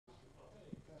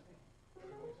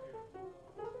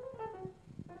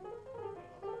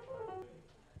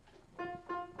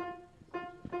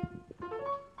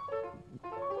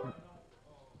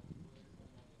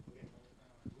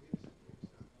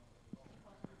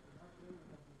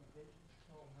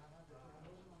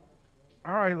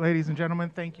All right, ladies and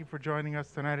gentlemen, thank you for joining us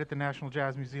tonight at the National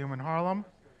Jazz Museum in Harlem.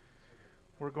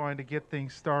 We're going to get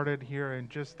things started here in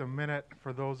just a minute.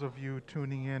 For those of you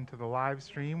tuning in to the live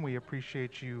stream, we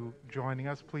appreciate you joining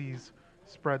us. Please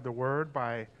spread the word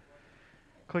by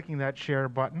clicking that share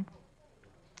button.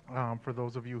 For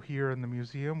those of you here in the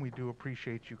museum, we do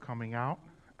appreciate you coming out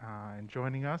and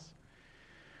joining us.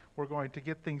 We're going to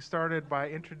get things started by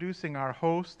introducing our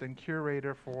host and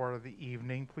curator for the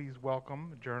evening. Please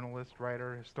welcome journalist,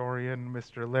 writer, historian,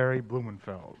 Mr. Larry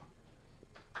Blumenfeld.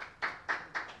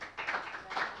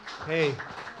 Hey,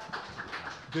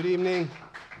 good evening.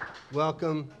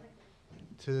 Welcome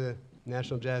to the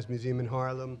National Jazz Museum in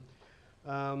Harlem.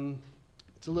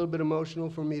 It's a little bit emotional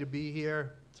for me to be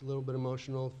here. It's a little bit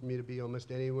emotional for me to be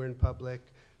almost anywhere in public.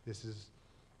 This is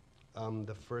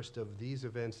the first of these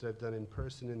events that I've done in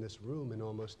person in this room in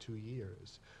almost 2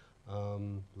 years.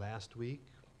 Last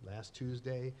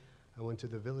Tuesday, I went to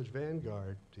the Village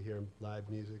Vanguard to hear live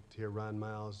music, to hear Ron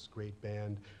Miles' great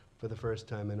band for the first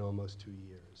time in almost 2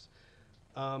 years.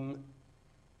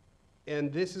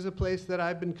 And this is a place that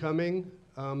I've been coming,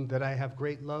 that I have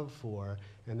great love for,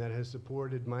 and that has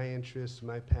supported my interests,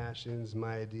 my passions,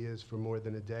 my ideas for more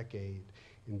than a decade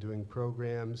in doing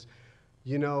programs.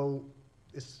 You know,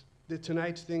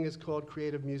 tonight's thing is called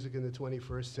Creative Music in the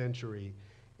 21st Century,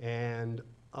 and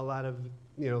a lot of,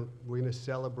 we're going to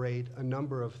celebrate a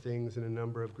number of things and a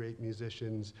number of great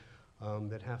musicians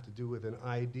that have to do with an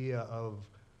idea of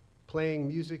playing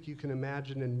music you can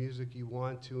imagine and music you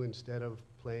want to, instead of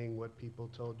playing what people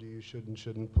told you you should and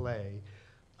shouldn't play.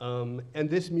 And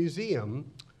this museum,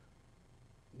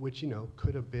 which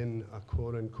could have been a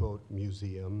quote-unquote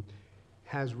museum,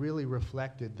 has really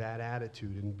reflected that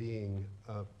attitude in being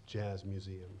a jazz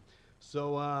museum.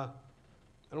 So I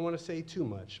don't want to say too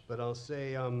much, but I'll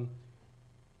say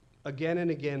again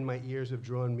and again my ears have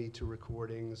drawn me to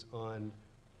recordings on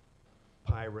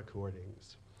Pi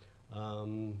recordings,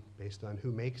 based on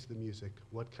who makes the music,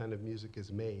 what kind of music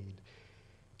is made.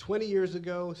 20 years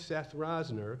ago, Seth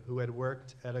Rosner, who had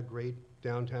worked at a great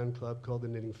downtown club called the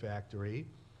Knitting Factory,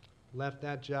 left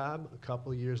that job. A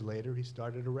couple years later, he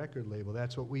started a record label.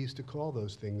 That's what we used to call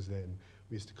those things then.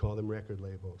 We used to call them record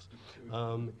labels.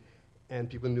 And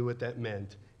people knew what that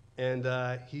meant. And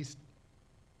he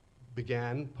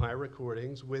began Pi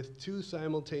Recordings with 2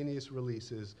 simultaneous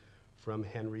releases from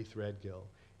Henry Threadgill.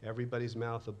 Everybody's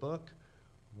Mouth a Book,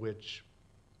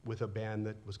 with a band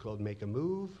that was called Make a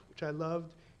Move, which I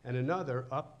loved, and another,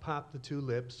 Up Pop the Two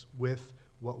Lips, with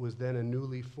what was then a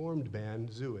newly formed band,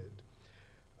 Zuid.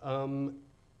 And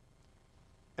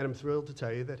I'm thrilled to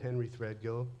tell you that Henry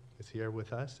Threadgill is here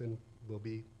with us, and we'll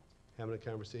be having a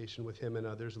conversation with him and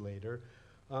others later.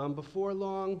 Before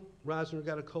long, Rosner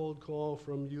got a cold call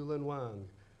from Yulin Wang,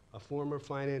 a former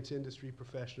finance industry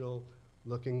professional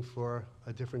looking for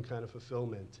a different kind of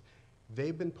fulfillment.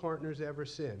 They've been partners ever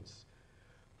since.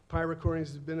 Pi Recordings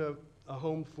has been a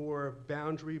home for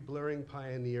boundary-blurring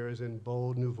pioneers and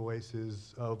bold new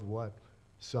voices of what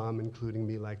some, including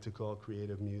me, like to call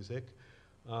creative music,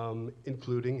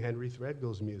 including Henry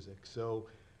Threadgill's music. So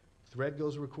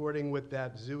Threadgill's recording with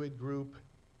that Zuid group,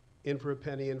 In for a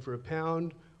Penny, In for a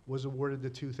Pound, was awarded the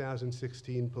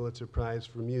 2016 Pulitzer Prize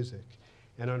for Music.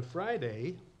 And on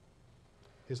Friday,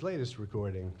 his latest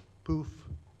recording, Poof,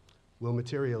 will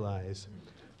materialize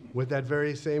with that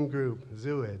very same group,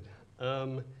 Zuid.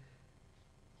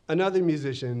 Another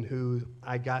musician who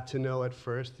I got to know at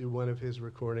first through one of his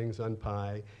recordings on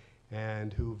Pi,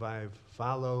 and who I've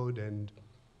followed and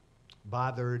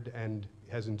bothered and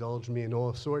has indulged me in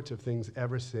all sorts of things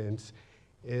ever since,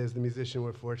 is the musician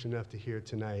we're fortunate enough to hear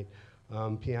tonight.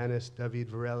 Pianist David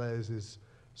Virelles is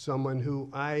someone who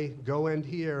I go and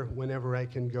hear whenever I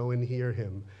can go and hear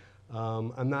him.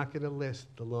 I'm not going to list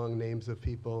the long names of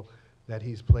people that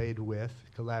he's played with,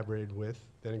 collaborated with.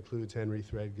 That includes Henry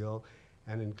Threadgill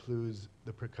and includes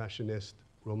the percussionist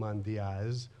Roman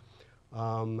Diaz.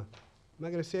 I'm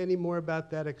not going to say any more about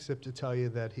that except to tell you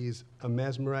that he's a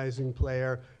mesmerizing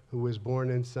player who was born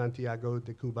in Santiago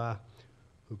de Cuba,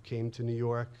 who came to New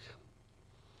York,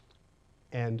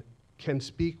 and can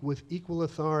speak with equal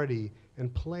authority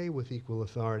and play with equal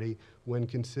authority when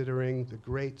considering the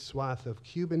great swath of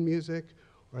Cuban music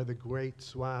or the great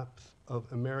swath of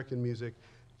American music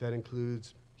that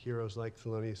includes heroes like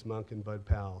Thelonious Monk and Bud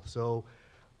Powell. So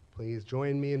please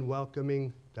join me in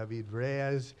welcoming David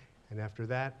Virelles, and after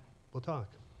that, we'll talk.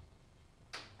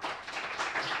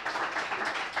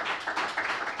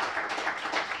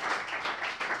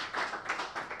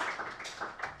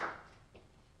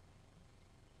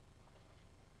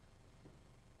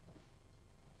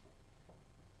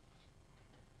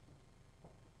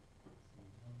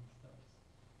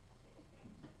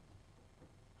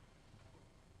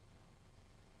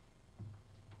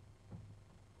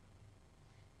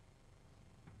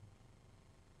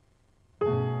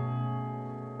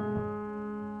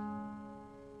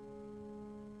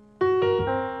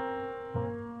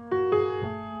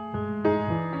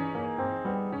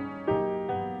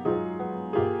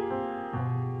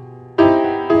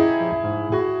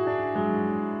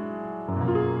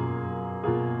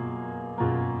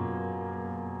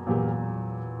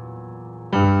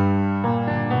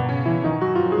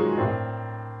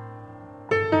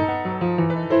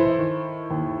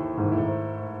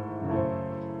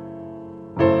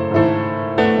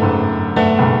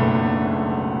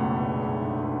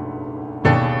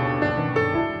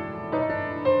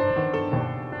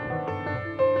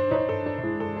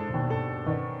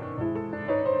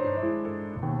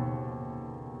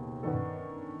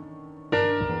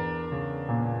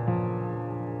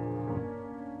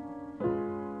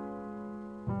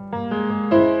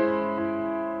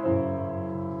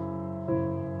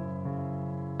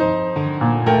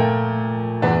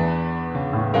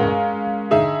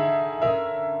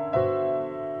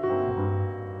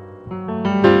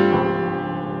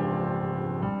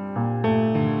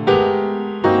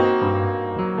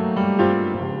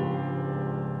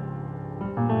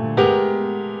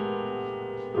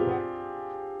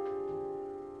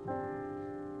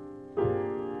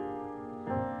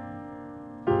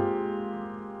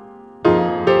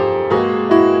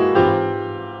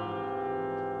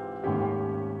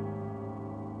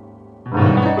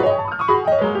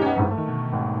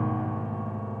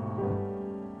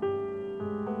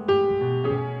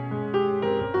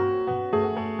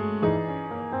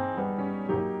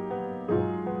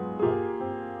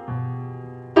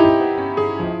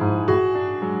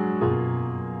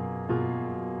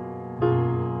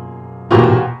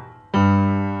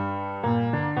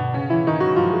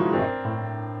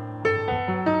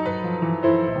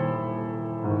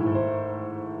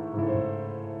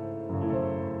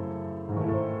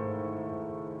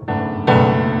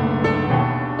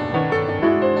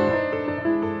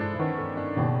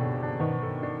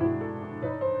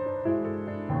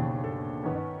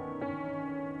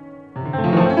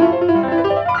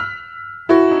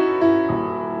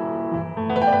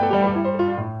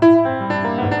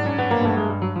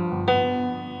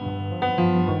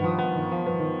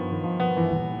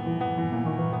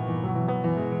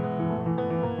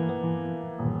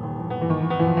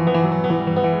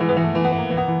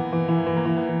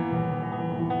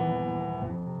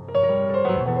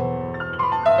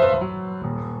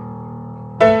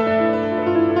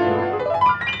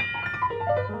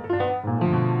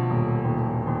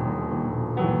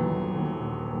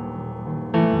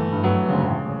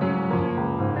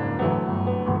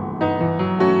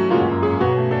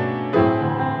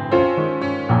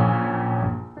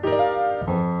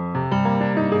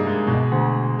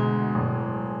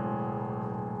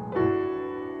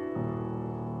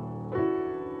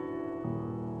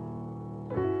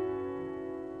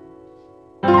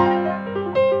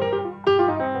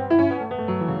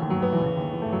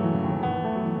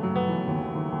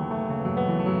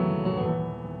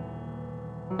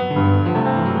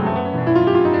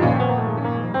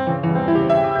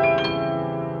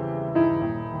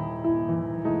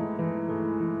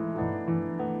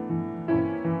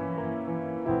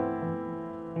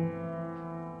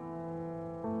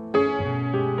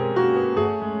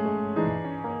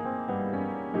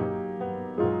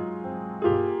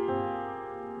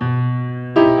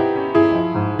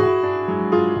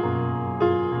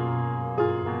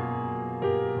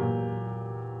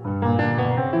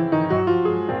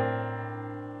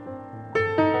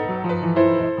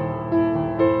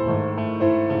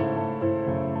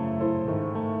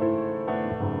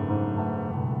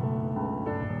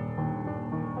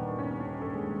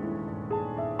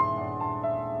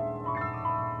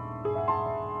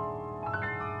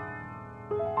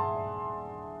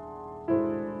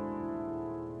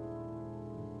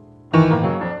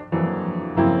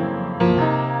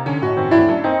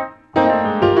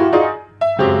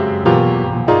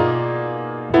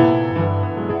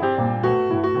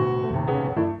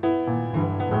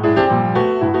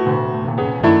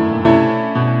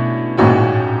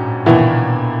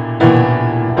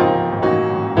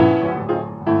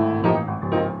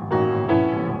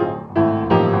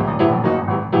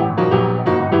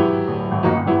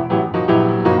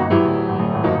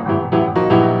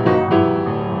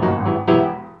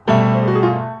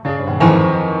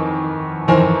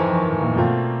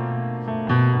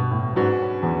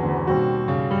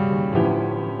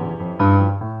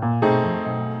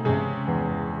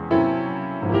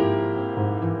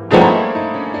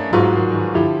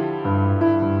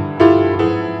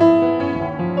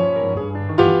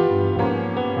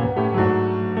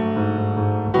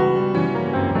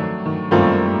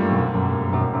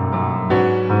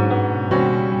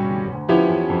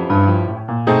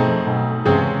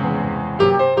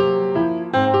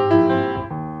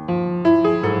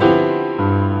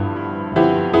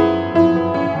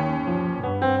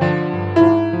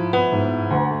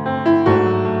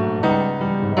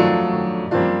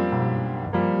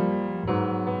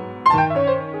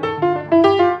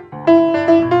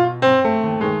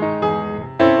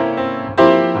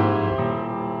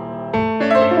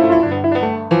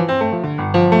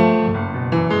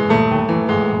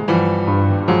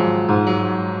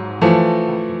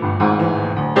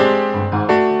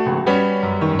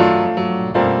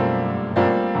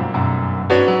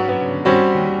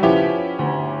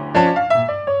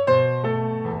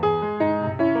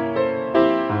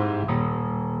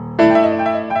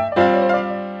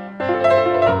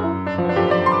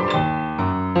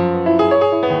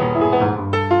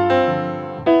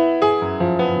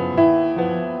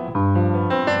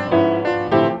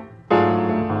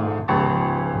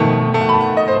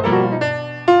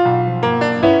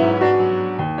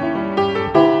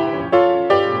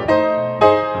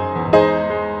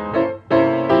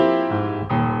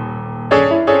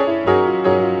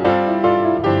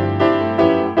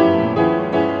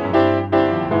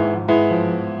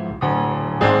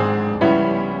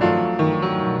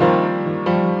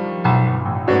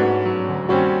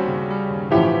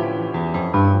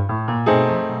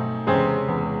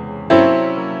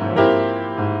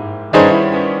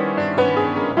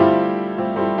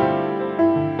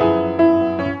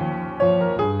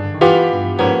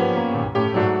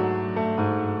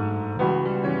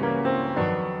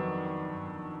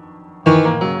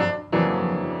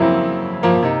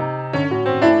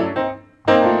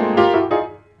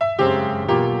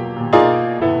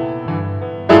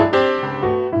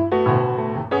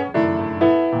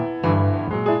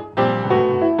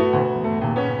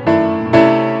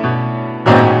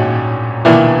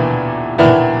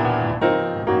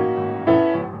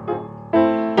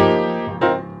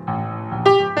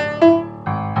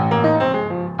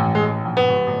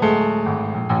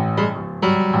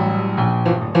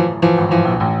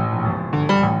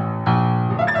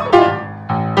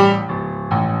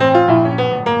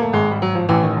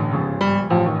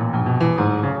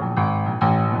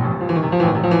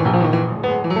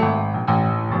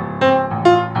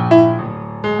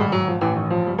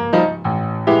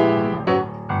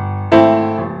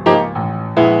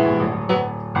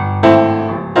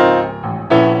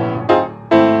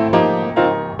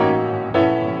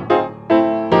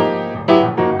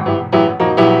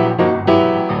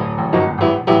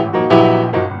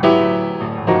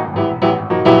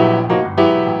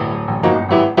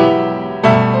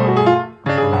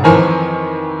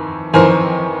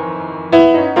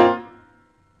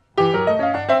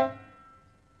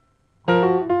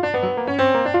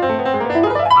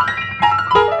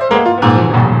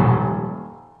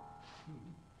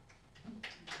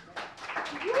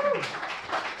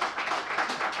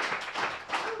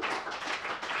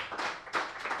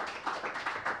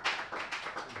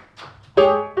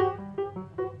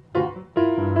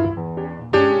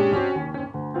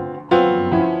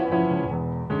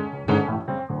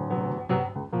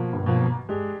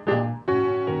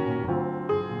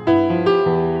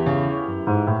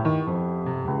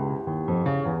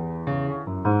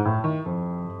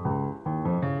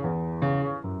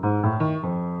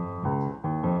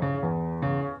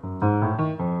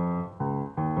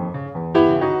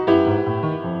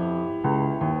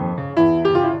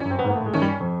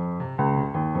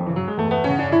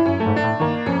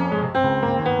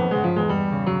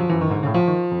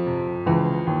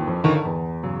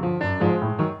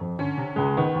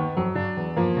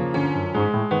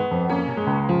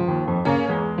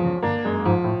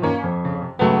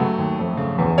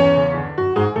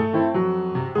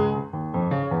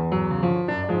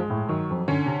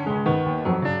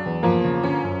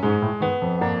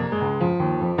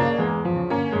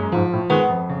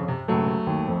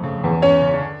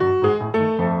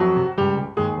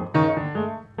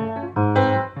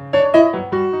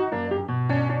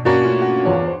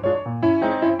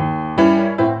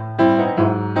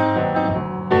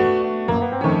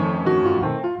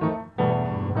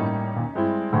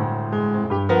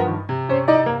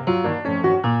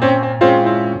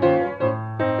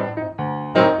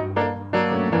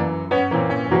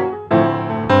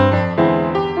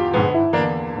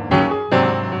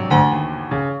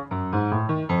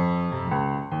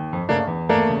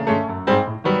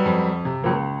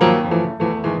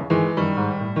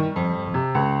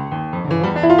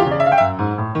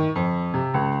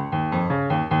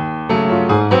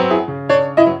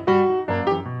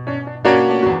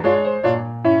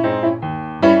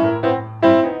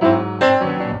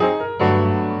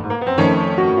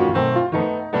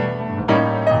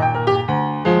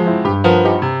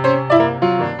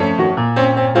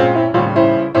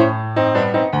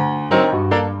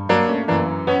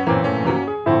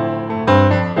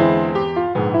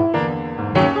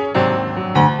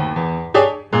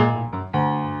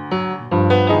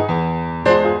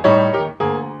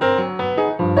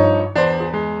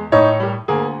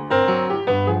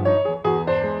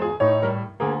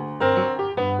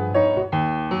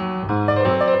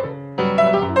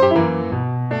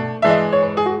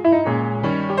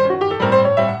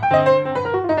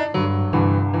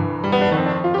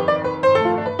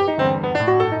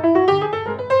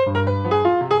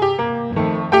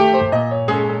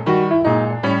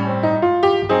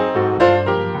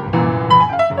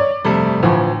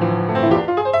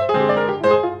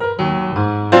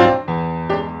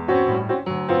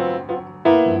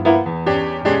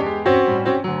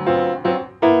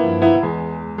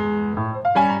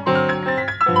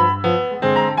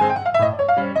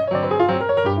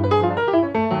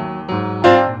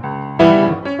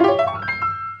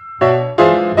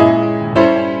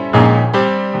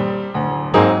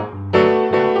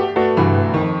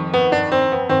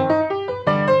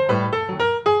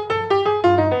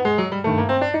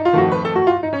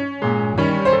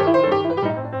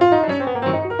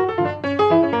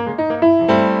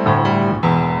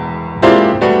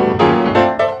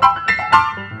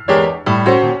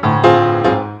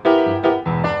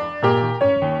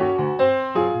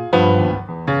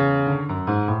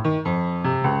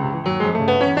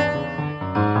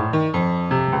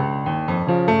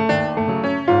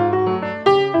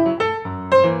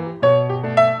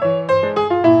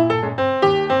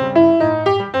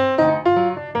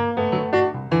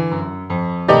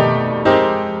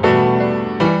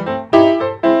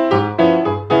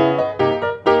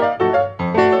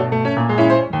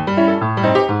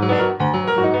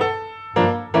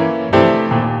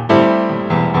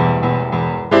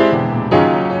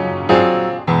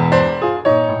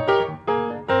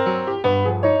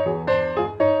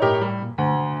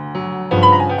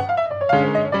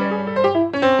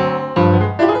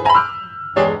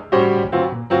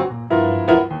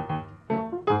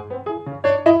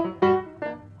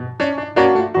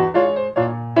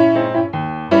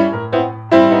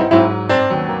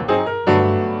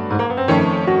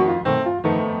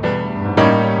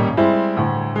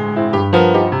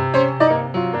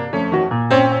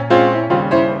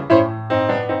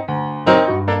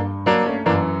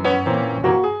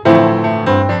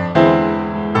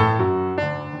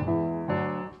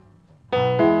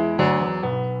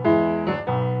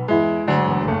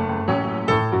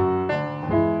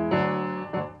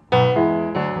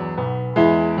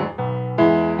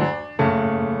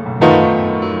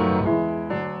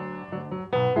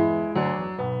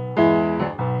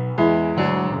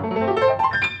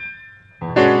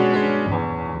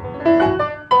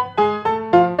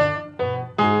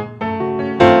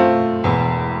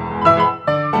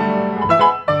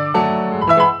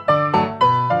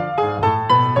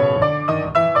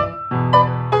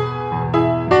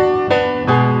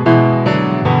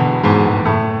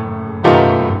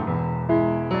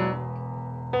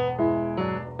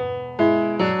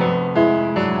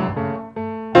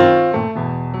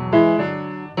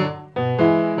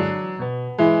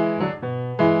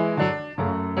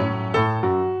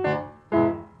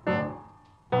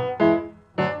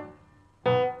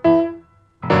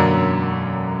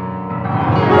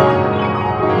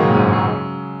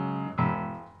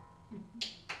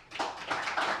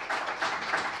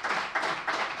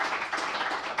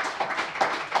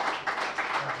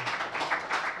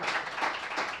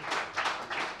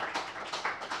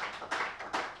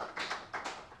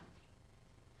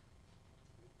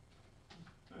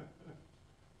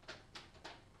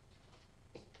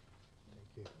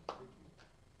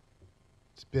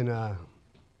 been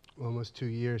almost 2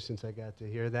 years since I got to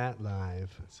hear that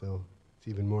live, so it's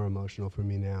even more emotional for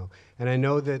me now. And I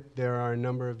know that there are a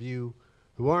number of you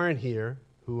who aren't here,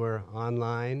 who are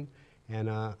online, and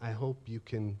I hope you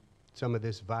can, some of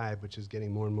this vibe, which is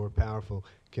getting more and more powerful,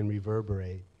 can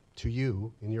reverberate to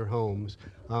you in your homes.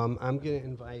 I'm going to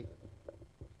invite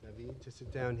David to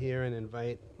sit down here and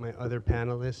invite my other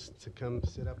panelists to come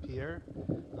sit up here.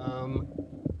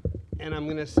 And I'm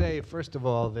going to say, first of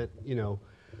all, that, you know,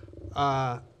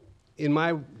 in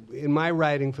my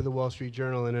writing for the Wall Street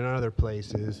Journal and in other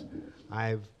places,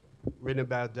 I've written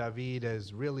about David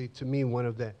as really, to me, one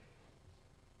of the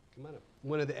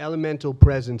elemental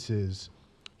presences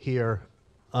here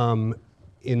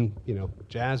in, you know,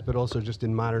 jazz, but also just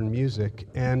in modern music.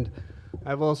 And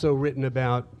I've also written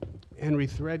about Henry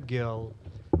Threadgill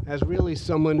as really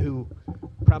someone who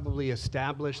probably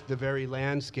established the very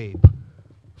landscape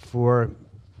for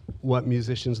what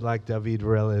musicians like David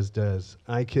Virelles does.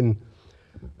 I could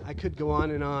go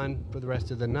on and on for the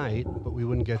rest of the night, but we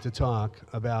wouldn't get to talk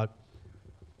about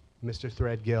Mr.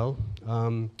 Threadgill,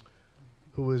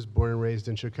 who was born and raised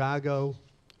in Chicago,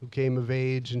 who came of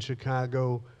age in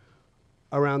Chicago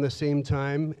around the same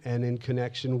time and in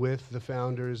connection with the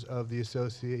founders of the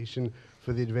Association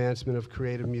for the Advancement of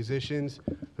Creative Musicians,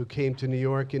 who came to New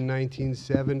York in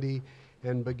 1970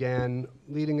 and began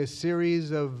leading a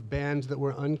series of bands that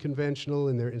were unconventional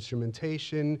in their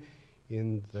instrumentation,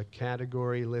 in the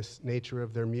category-less nature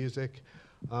of their music.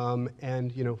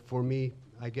 And, you know, for me,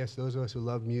 I guess those of us who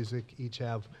love music each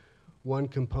have one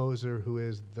composer who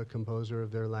is the composer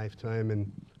of their lifetime, and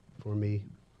for me,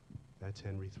 that's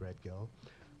Henry Threadgill.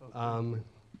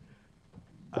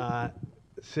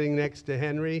 Sitting next to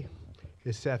Henry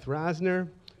is Seth Rosner,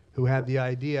 who had the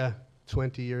idea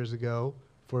 20 years ago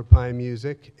for Pi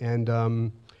Music. And,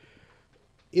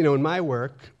 you know, in my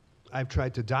work, I've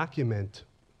tried to document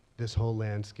this whole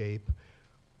landscape.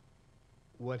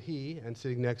 What he, and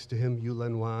sitting next to him,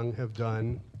 Yulan Wang, have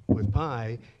done with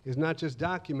Pi is not just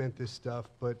document this stuff,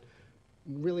 but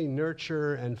really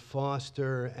nurture and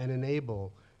foster and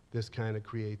enable this kind of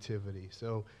creativity.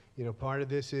 So, you know, part of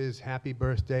this is happy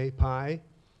birthday, Pi,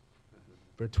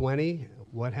 for 20.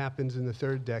 What happens in the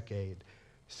third decade?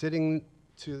 Sitting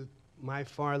to my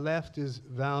far left is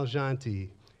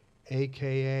Jeanty,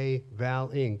 AKA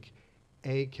Val-Inc,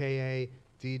 AKA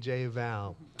DJ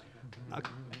Val.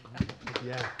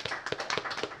 Yeah.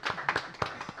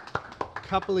 A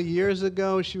couple of years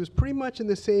ago, she was pretty much in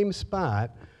the same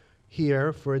spot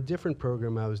here for a different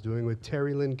program I was doing with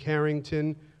Terry Lynn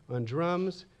Carrington on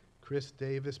drums, Chris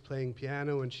Davis playing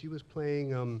piano, and she was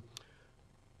playing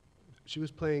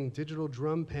digital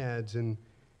drum pads, and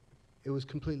it was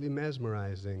completely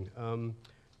mesmerizing.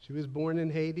 She was born in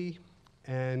Haiti,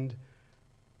 and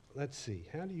let's see,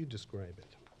 how do you describe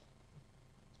it?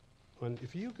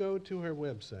 If you go to her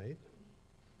website,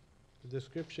 the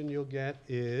description you'll get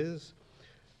is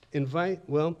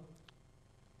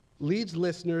leads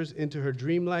listeners into her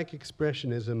dreamlike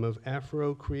expressionism of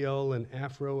Afro-Creole and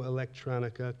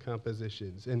Afro-electronica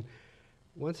compositions. And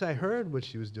once I heard what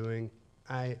she was doing,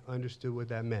 I understood what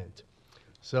that meant.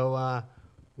 So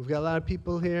we've got a lot of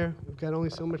people here. We've got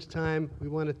only so much time. We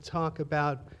want to talk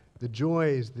about the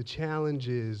joys, the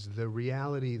challenges, the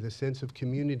reality, the sense of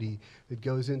community that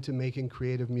goes into making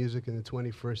creative music in the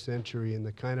 21st century, and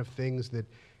the kind of things that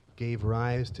gave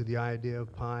rise to the idea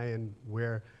of Pi and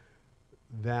where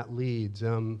that leads.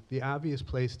 The obvious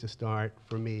place to start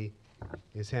for me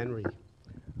is Henry.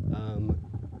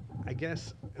 I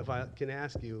guess if I can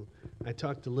ask you, I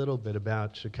talked a little bit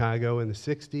about Chicago in the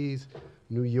 60s,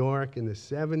 New York in the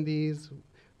 70s,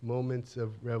 moments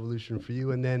of revolution for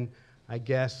you, and then I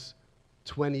guess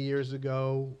 20 years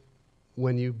ago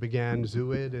when you began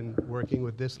Zuid and working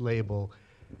with this label.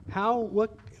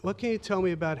 What can you tell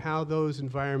me about how those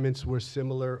environments were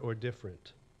similar or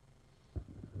different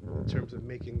in terms of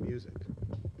making music?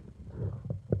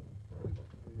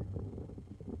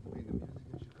 Making music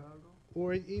in Chicago?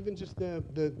 Or even just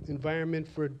the environment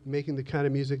for making the kind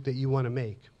of music that you want to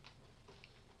make.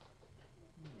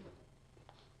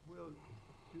 Well,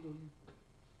 you know,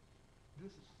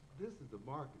 this is the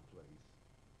marketplace.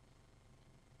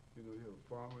 You know, here,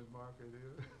 farmer's market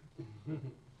here,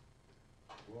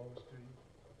 Wall Street.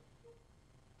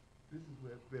 This is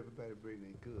where everybody bring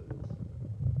their goods.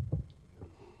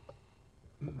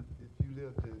 If you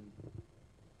lived in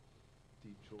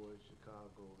Detroit,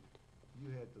 Chicago, you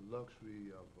had the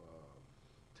luxury of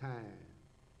time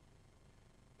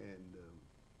and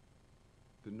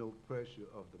the no pressure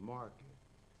of the market.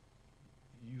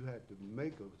 You had to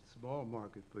make a small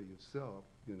market for yourself,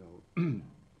 you know,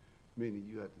 meaning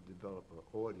you had to develop an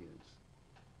audience.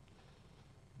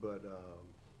 But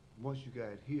once you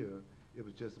got here, it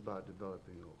was just about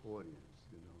developing an audience,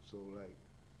 you know. So like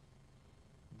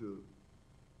the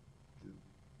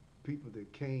people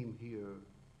that came here,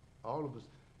 all of us,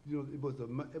 you know, it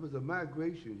was a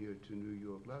migration here to New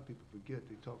York. A lot of people forget,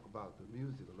 they talk about the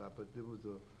music a lot, but it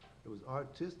was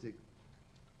artistic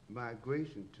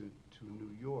migration to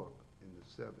New York in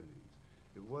the 70s.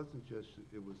 It wasn't just,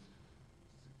 it was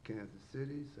Kansas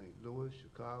City, St. Louis,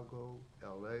 Chicago,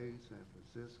 LA, San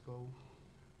Francisco,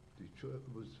 Detroit.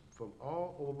 It was from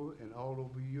all over and all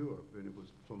over Europe, and it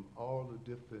was from all the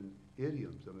different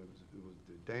idioms. I mean, it was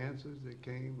the dancers that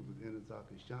came, it was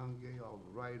Inazaki Shange, all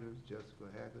the writers, Jessica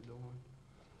Hagedorn,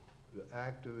 the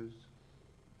actors,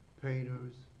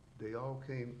 painters, they all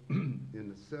came in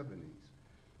the 70s.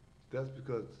 That's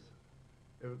because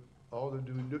all the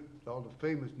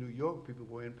famous New York people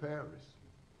were in Paris.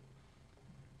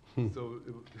 So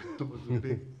it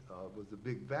was a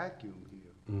big vacuum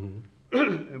here.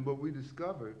 And what we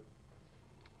discovered,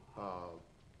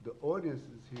 the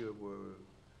audiences here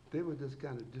they were just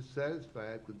kind of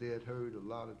dissatisfied because they had heard a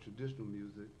lot of traditional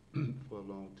music for a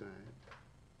long time.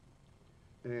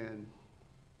 And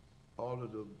all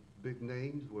of the big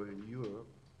names were in Europe,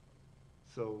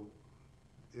 so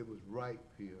it was ripe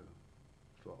here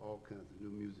for all kinds of new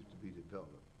music to be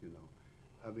developed, you know.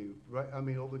 I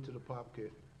mean, over to the punk,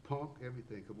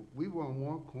 everything. 'Cause we were on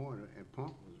one corner, and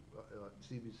punk was,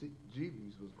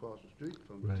 GB's was across the street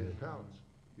from the Ted Palace,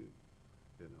 you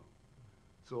know.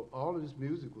 So all of this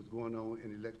music was going on,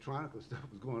 and electronica stuff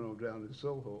was going on down in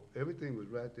Soho. Everything was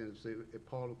right there, say, at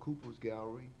Paula Cooper's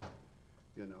gallery,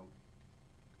 you know,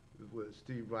 where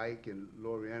Steve Reich and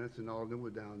Laurie Anderson, all of them were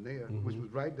down there, which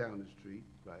was right down the street,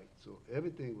 right? So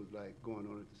everything was like going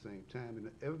on at the same time,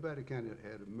 and everybody kind of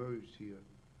had emerged here,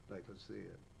 like I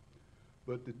said.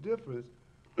 But the difference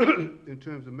in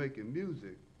terms of making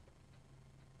music,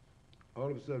 all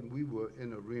of a sudden we were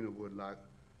in an arena with like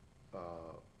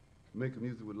making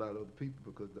music with a lot of other people,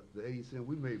 because the AECM,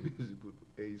 we made music with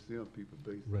AECM people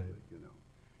basically, you know.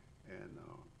 And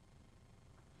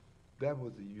that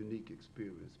was a unique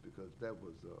experience, because that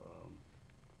was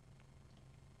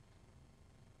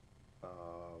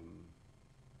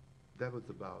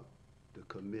about the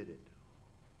committed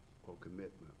or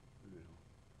commitment, you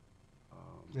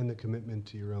know. And the commitment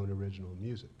to your own original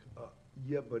music.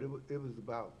 Yeah, but it was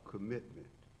about commitment,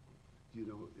 you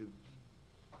know.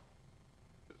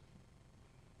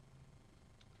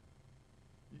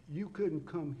 You couldn't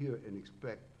come here and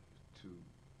expect to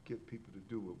get people to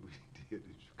do what we did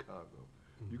in Chicago.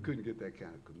 You couldn't get that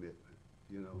kind of commitment,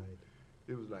 you know.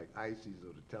 It was like ISIS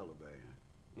or the Taliban.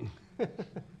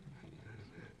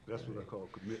 That's what I call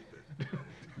commitment.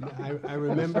 I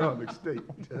remember Islamic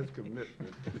State, that's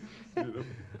commitment. You know?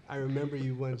 I remember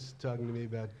you once talking to me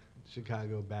about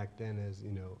Chicago back then as,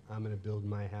 you know, I'm going to build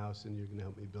my house and you're going to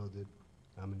help me build it.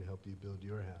 I'm going to help you build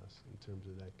your house, in terms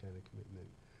of that kind of commitment.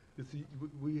 You see,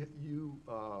 we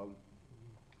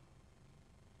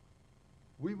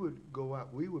would go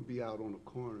out, we would be out on the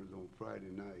corners on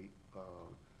Friday night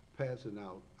passing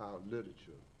out our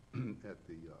literature at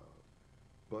the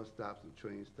bus stops and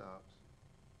train stops.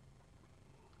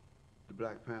 The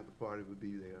Black Panther Party would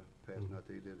be there passing out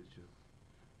their literature.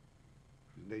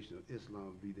 The Nation of Islam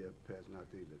would be there passing out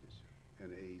their literature.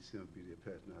 And the AECM would be there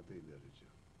passing out their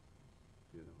literature.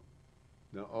 You know.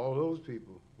 Now all those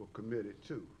people were committed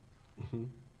too.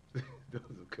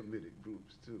 Those are committed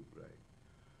groups too, right?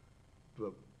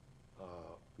 But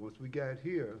once we got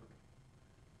here,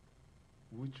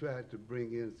 we tried to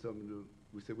bring in some of the,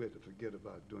 we said we had to forget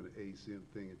about doing the AECM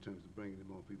thing in terms of bringing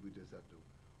them on people. We just have to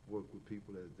work with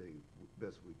people as they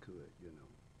best we could, you know.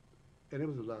 And there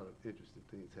was a lot of interesting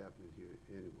things happening here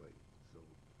anyway. So,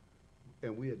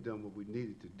 and we had done what we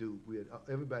needed to do. We had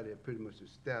everybody had pretty much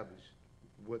established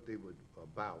what they were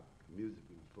about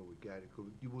musically before we got it. Because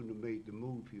you wouldn't have made the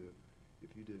move here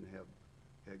if you didn't have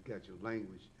had got your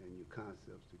language and your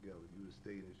concepts together. You would have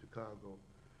stayed in Chicago,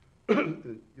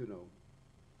 and you know,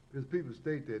 there's people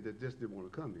stayed there that just didn't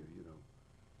want to come here, you know,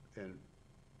 and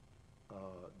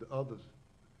the others.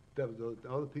 The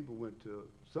other people went to,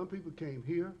 some people came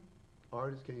here,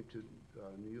 artists came to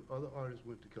New York, other artists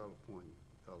went to California,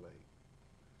 LA.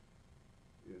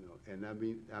 You know, and I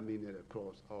mean that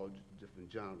across all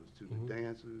different genres too. The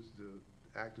dancers, the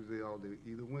actors, they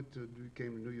either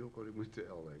came to New York or they went to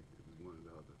LA. It was one or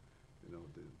the other. You know,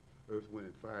 the Earth, Wind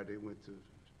and Fire, they went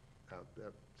out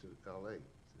to LA.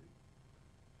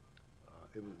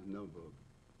 See, it was a number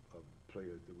of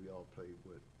players that we all played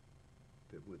with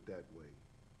that went that way.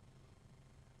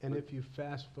 And if you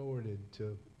fast forwarded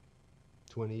to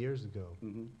 20 years ago,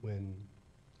 when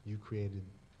you created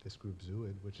this group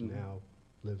Zuid, which now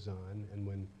lives on, and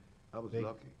when I was they-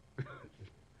 lucky.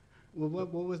 well,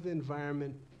 what was the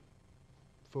environment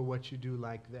for what you do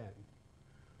like then?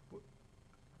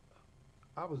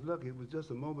 I was lucky. It was just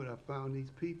a moment I found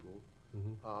these people.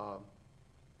 Mm-hmm. Who were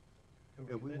And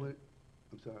we committed. went,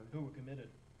 I'm sorry. Who were committed.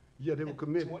 Yeah, they were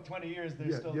committed. 20 years, they're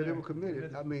Yeah, still yeah, there. they were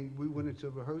committed. I mean, we went into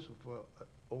rehearsal for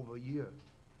over a year,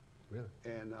 Really?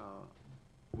 and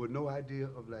with no idea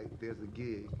of like there's a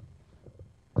gig.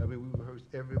 I mean, we rehearsed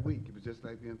every week. It was just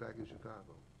like being back in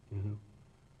Chicago. Mm-hmm.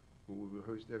 When we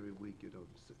rehearsed every week, you know,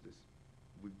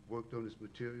 we worked on this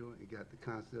material and got the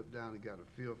concept down and got a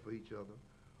feel for each other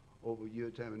over a year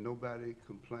of time, and nobody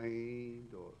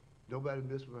complained or nobody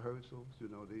missed rehearsals. You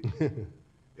know,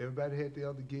 everybody had the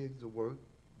other gigs to work,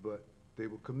 but they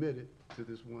were committed to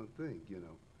this one thing, you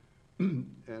know.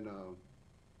 And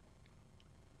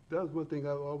that was one thing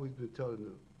I've always been telling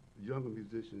the younger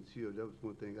musicians here. That was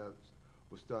one thing I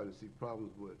was starting to see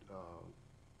problems with.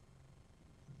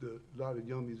 A lot of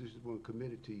young musicians weren't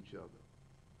committed to each other.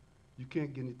 You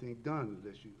can't get anything done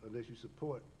unless you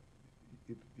support.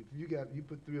 If you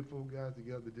put 3 or 4 guys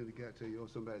together, then the guy tell you, oh,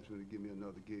 somebody's going to give me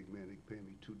another gig, man. They pay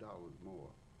me $2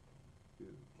 more. You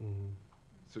know? Mm-hmm.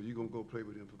 So you're going to go play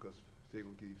with them because they're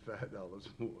going to give you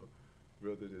 $5 more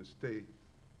rather than stay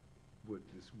with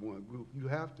this one group. You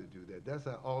have to do that. That's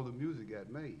how all the music got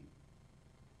made.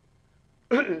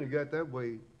 And it got that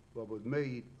way, what was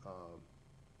made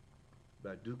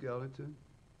by Duke Ellington.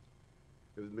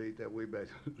 It was made that way by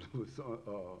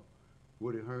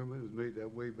Woody Herman. It was made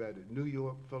that way by the New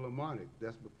York Philharmonic.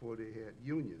 That's before they had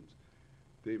unions.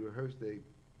 They rehearsed their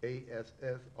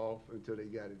ASS off until they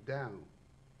got it down,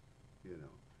 you know.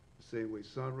 The same way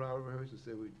Sun Ra rehearsed, the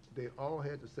same way, they all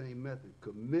had the same method,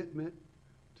 commitment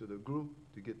to the group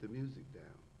to get the music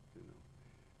down, you know.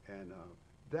 And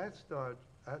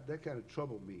that kind of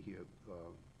troubled me here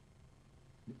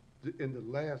in the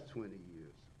last 20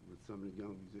 years with some of the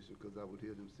young musicians, because I would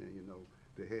hear them saying, you know,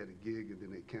 they had a gig and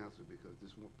then they canceled because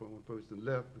this one person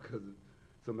left because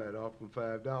somebody offered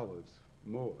them $5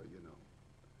 more, you know.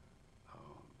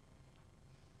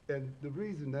 And the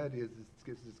reason that is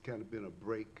it's kind of been a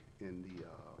break in the,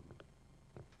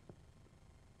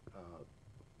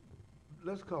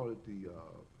 let's call it the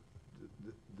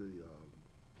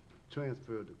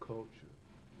transfer of the culture,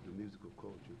 the musical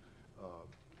culture.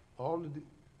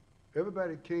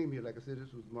 Everybody came here, like I said,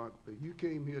 this was Marc, but you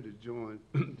came here to join,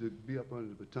 to be up under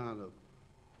the baton of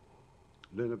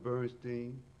Leonard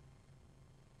Bernstein,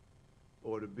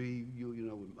 or to be, you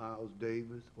know, with Miles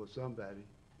Davis or somebody,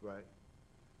 right?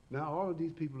 Now all of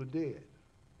these people are dead,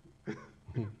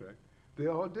 right?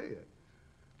 They're all dead.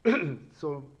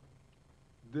 So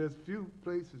there's few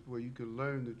places where you can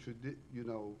learn the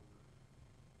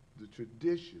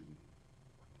tradition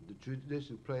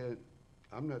playing.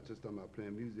 I'm not just talking about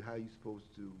playing music, how you're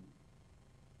supposed to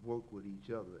work with each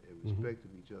other and respect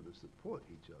of each other, support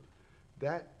each other.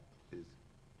 That is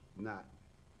not,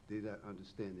 they're not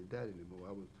understanding that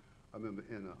anymore. I remember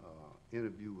in an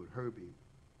interview with Herbie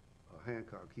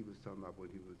Hancock, he was talking about when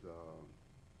he was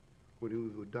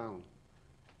with Don,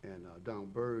 and Don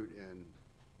Bird and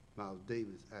Miles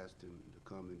Davis asked him to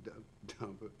come, and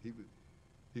Don Bird, he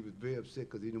was very upset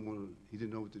because he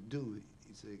didn't know what to do.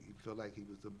 He said he felt like he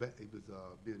was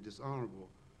being dishonorable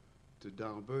to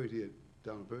Don Bird.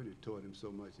 Don Bird had taught him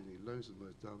so much and he learned so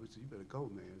much. Don Bird said, "You better go,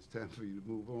 man. It's time for you to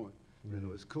move on. You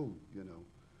know, it's cool, you know."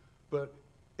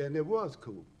 And it was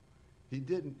cool. He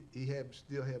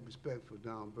still had respect for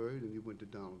Don Bird, and he went to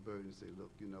Don Bird and said,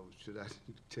 "Look, you know, should I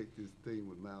take this thing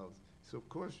with Miles?" He said, "Of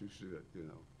course you should, you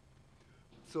know."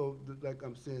 So, like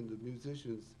I'm saying, the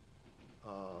musicians,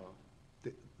 a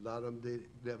lot of them, they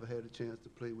never had a chance to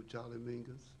play with Charlie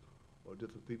Mingus or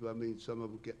different people. I mean, some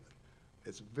of them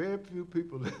it's very few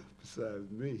people left besides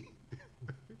me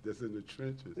that's in the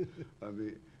trenches. I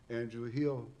mean, Andrew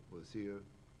Hill was here,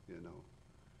 you know.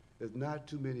 There's not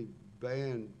too many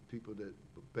band people,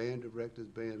 band directors,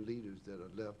 band leaders that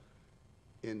are left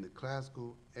in the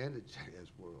classical and the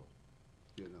jazz world,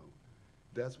 you know.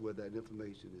 That's where that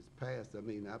information is passed. I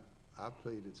mean, I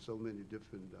played in so many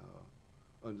different,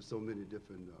 under so many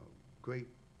different great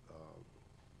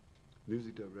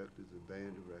music directors and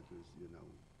band directors, you know.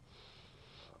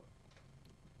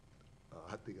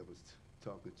 I think I was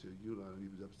talking to Yulon, and he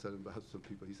was upset about some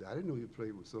people. He said, "I didn't know you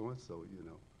played with so-and-so, you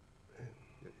know."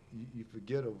 You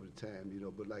forget over the time, you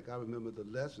know, but like I remember the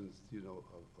lessons, you know,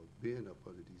 of being up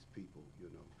under these people, you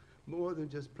know. More than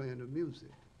just playing the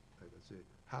music. Like I said,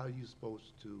 how are you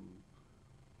supposed to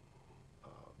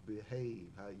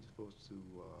behave? How are you supposed to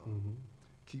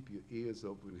keep your ears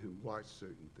open and watch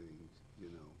certain things, you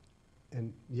know?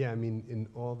 And yeah, I mean, in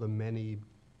all the many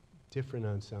different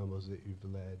ensembles that you've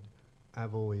led,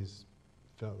 I've always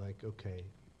felt like, okay,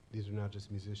 these are not just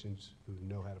musicians who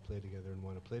know how to play together and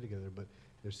want to play together, but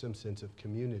there's some sense of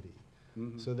community.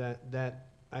 So that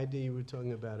idea you were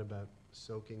talking about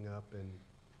soaking up and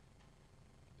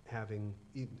having,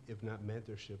 if not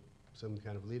mentorship, some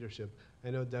kind of leadership. I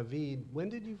know, David, when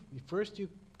did you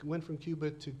went from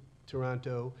Cuba to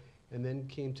Toronto and then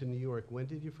came to New York. When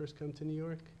did you first come to New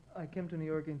York? I came to New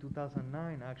York in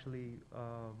 2009, actually,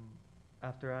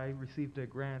 after I received a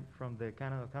grant from the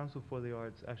Canada Council for the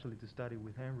Arts, actually, to study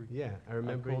with Henry. Yeah, I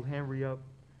remember. I called Henry up,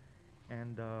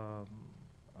 and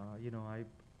you know, I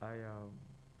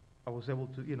was able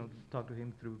to, you know, talk to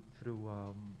him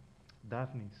through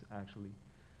Daphne's, actually,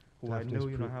 who I knew,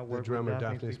 you know, how worked with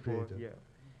Daphne's before. Yeah,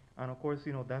 and of course,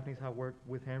 you know, Daphne's had worked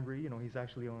with Henry. You know, he's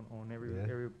actually on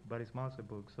everybody's master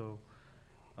book. So,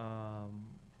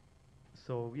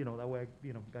 so you know, that way, I,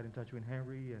 you know, got in touch with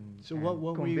Henry and, so and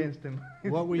what convinced him.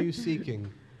 What were you seeking?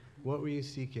 What were you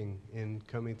seeking in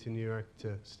coming to New York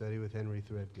to study with Henry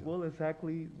Threadgill? Well,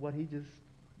 exactly what he just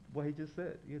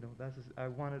said. You know, I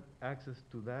wanted access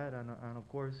to that, and of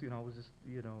course, you know, I was just,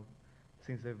 you know,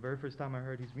 since the very first time I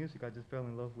heard his music, I just fell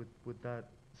in love with that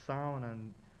sound,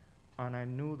 and I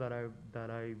knew that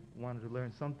I wanted to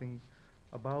learn something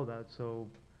about that. So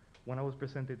when I was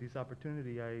presented this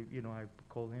opportunity, I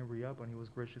called Henry up, and he was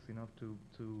gracious enough to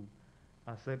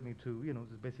accept me to, you know,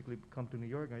 just basically come to New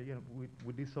York. And, you know,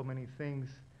 we did so many things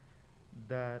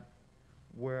that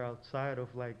were outside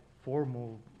of like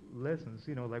formal lessons.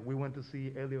 You know, like we went to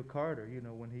see Elliot Carter. You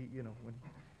know, when you know,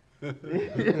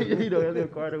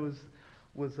 Elliot Carter was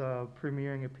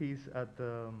premiering a piece at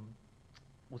the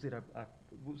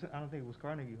I don't think it was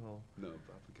Carnegie Hall. No, I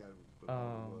forgot what it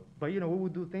was. But you know, we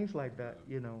would do things like that,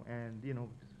 you know, and you know,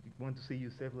 went to see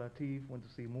Yusef Lateef, went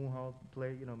to see Munhal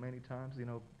play, you know, many times, you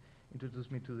know,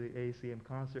 introduced me to the ACM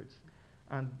concerts,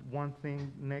 and one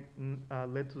thing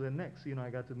led to the next. You know, I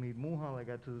got to meet Munhal, I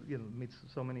got to, you know, meet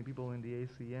so many people in the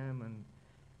ACM,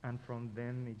 and from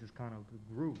then it just kind of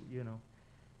grew, you know,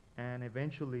 and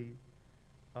eventually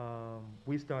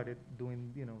we started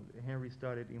doing, you know, Henry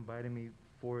started inviting me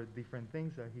for different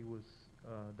things that he was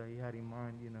that he had in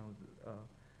mind, you know.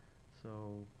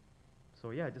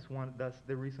 So yeah, that's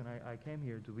the reason I came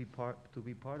here, to be part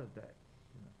of that.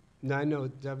 You know. Now I know,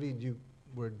 David, you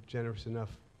were generous enough.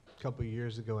 A couple of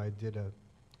years ago, I did a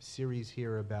series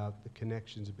here about the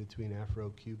connections between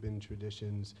Afro-Cuban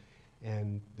traditions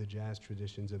and the jazz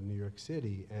traditions of New York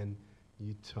City, and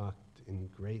you talked in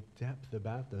great depth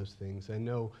about those things. I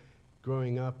know,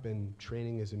 growing up and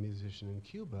training as a musician in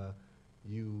Cuba,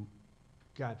 you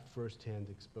got firsthand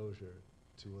exposure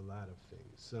to a lot of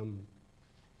things, some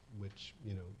which,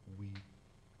 you know, we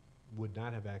would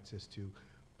not have access to,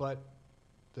 but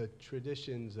the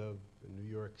traditions of the New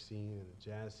York scene and the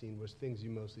jazz scene was things you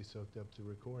mostly soaked up through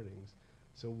recordings.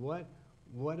 So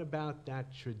what about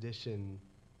that tradition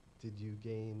did you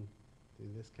gain through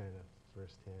this kind of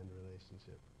firsthand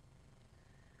relationship?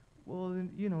 Well,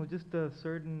 you know, just a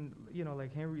certain, you know,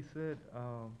 like Henry said,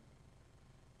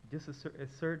 just a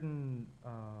certain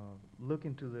look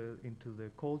into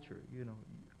the culture. You know,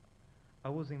 I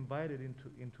was invited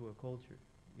into a culture,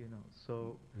 you know.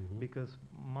 So because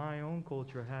my own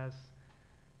culture has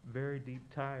very deep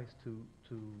ties to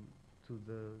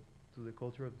the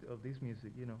culture of this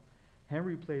music, you know.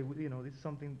 Henry played with, you know, this is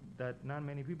something that not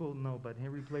many people know, but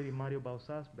Henry played in Mario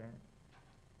Balsas' band.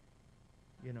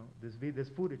 You know, there's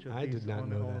footage of this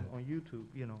on YouTube,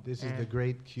 you know. This is the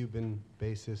great Cuban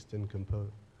bassist and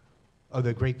composer. Oh,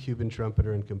 the great Cuban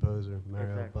trumpeter and composer,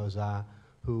 Mario Balsas,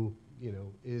 who, you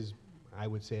know, is, I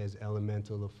would say, as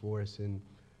elemental a force in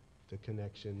the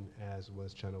connection as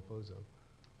was Chano Pozo.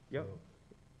 Yep. So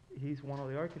he's one of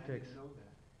the architects.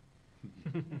 I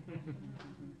didn't know that.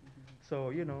 So,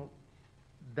 you know,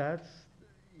 that's,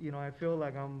 you know, I feel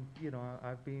like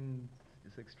I've been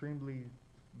just extremely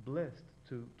blessed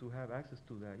to have access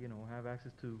to that, you know, have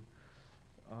access to,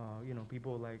 you know,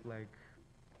 people like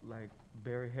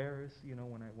Barry Harris. You know,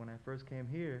 when I first came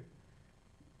here,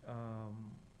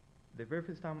 the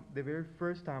very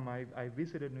first time I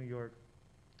visited New York,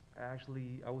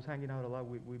 I was hanging out a lot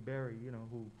with Barry, you know,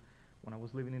 who, when I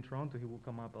was living in Toronto, he would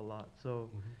come up a lot. So,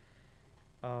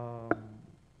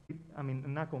 I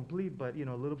mean, not complete, but, you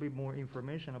know, a little bit more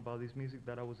information about this music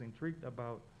that I was intrigued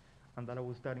about, and that I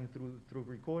was studying through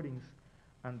recordings,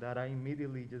 and that I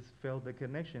immediately just felt the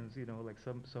connections, you know, like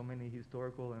so many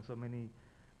historical and so many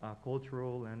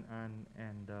cultural and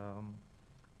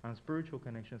spiritual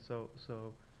connections.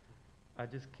 So I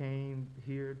just came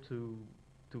here to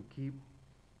keep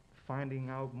finding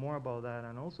out more about that,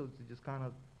 and also to just kind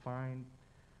of find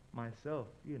myself,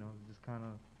 you know, just kind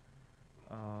of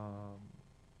um,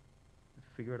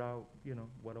 figured out, you know,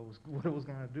 what I was what I was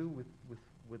gonna do with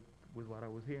what I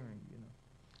was hearing, you know.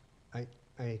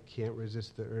 I can't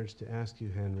resist the urge to ask you,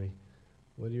 Henry,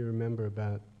 what do you remember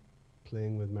about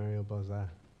playing with Mario Bozza?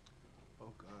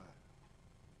 Oh, God.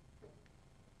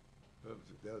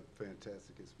 That was a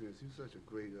fantastic experience. He was such a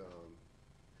great,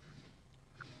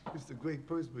 he's a great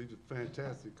person, but he's a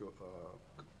fantastic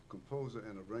composer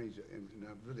and arranger, and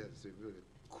I really have to say, really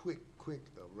quick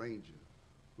arranger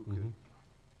who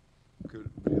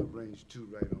could rearrange two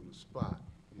right on the spot.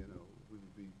 You know, we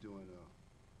would be doing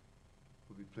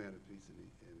we'd be playing a piece, and he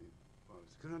said,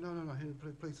 no,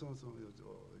 Henry, play so and so. He'd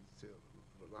tell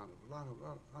Rolando,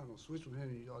 switch with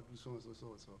Henry, y'all do so and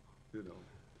so. You know,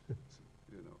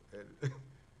 and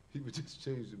he would just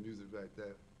change the music like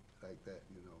that,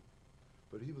 you know.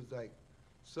 But he was like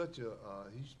such a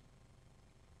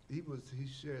he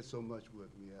shared so much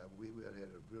with me. We had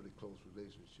a really close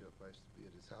relationship. I used to be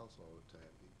at his house all the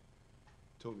time. He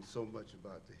told me so much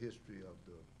about the history of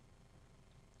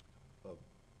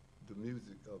the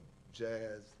music of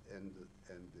jazz and the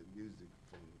music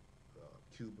from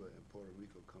Cuba and Puerto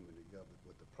Rico coming together,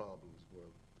 what the problems were,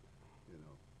 you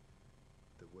know,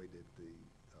 the way that the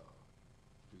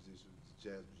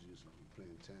jazz musicians were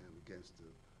playing time against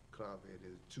the clave.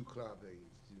 There's two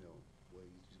claves, you know, where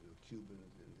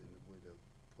Cubans and the way the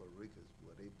Puerto Ricans,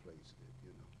 where they placed it,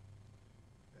 you know.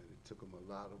 And it took them a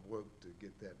lot of work to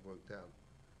get that worked out.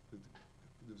 It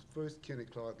was first Kenny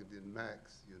Clark and then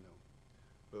Max, you know.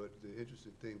 But the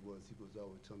interesting thing was he was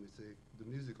always telling me, say, the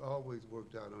music always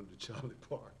worked out under Charlie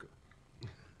Parker.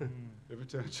 Every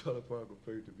time Charlie Parker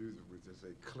played the music, it would just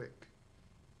say click,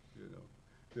 you know.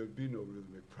 There'd be no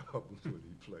rhythmic problems when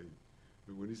he played.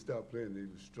 But when he stopped playing, they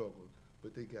would struggle,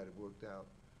 but they got it worked out.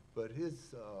 But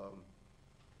his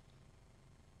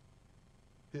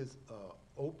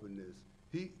openness,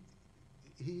 he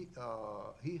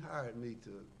hired me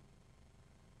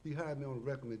on a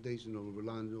recommendation of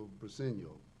Rolando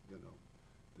Briseño, you know,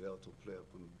 the alto player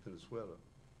from Venezuela.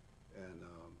 And,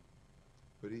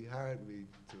 but he hired me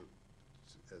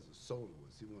as a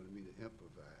soloist. He wanted me to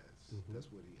improvise.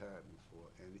 That's what he hired me for.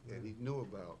 And he knew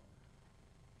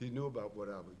about what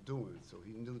I was doing, so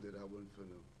he knew that I wouldn't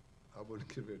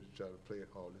get ready to try to play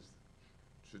all this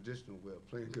traditional way of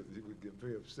playing, because he would get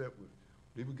very upset with,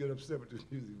 he would get upset with this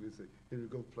music. He would say, Henry,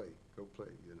 go play,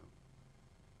 you know.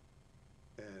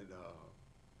 And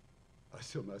I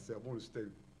told myself, I want to stay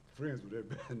friends with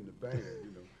everybody in the band,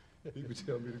 you know. He would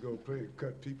tell me to go play and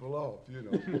cut people off, you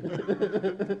know.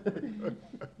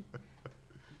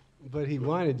 But he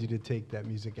wanted you to take that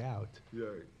music out.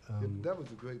 Yeah, that was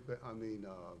a great, I mean,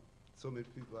 so many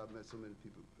people, I've met so many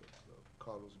people.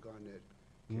 Carlos Garnett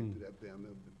came through that band. I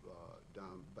remember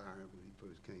Don Byron, when he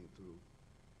first came through,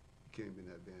 he came in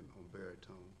that band on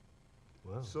baritone.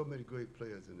 Wow. So many great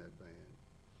players in that band.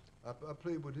 I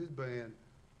played with his band.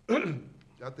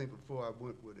 I think before I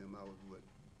went with him, I was with,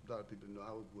 a lot of people know,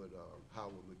 I was with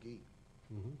Howard McGee,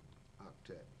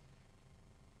 octet,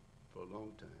 for a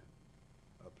long time.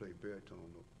 I played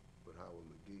baritone with Howard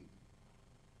McGee.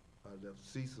 I left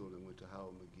Cecil and went to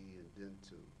Howard McGee and then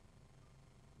to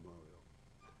Mario.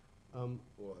 I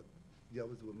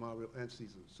was with Mario and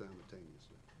Cecil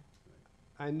simultaneously.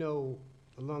 Right. I know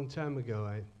a long time ago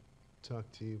I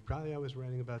talked to you, probably I was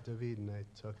writing about David, and I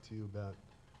talked to you about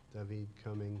David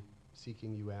coming,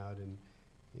 seeking you out, and,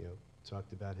 you know,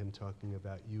 talked about him talking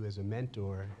about you as a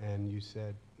mentor, and you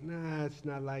said, nah, it's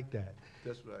not like that.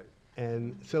 That's right.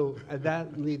 And so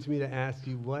that leads me to ask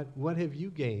you, what have you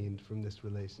gained from this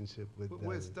relationship with David?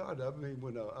 When it started, I mean,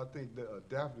 when I think that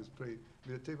Daphnis played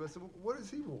me a tape, I said, well, what does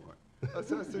he want? I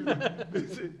said, he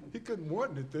said, he couldn't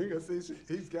want anything. I said,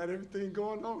 he's got everything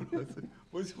going on. I said,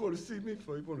 what does he want to see me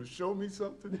for? He want to show me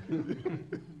something?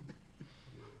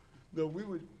 No, we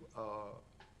would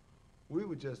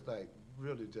just like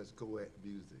really just go at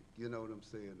music. You know what I'm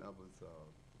saying? I was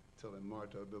telling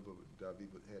Martha, I remember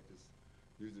David had this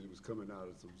music that was coming out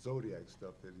of some Zodiac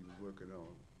stuff that he was working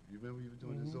on. You remember you were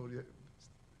doing the Zodiac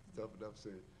stuff? And I'm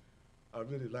saying, I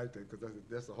really liked that, because I said,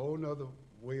 that's a whole nother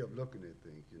way of looking at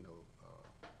things, you know.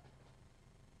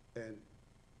 And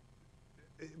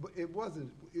it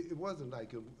wasn't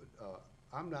like,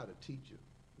 I'm not a teacher,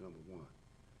 number one.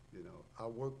 You know, I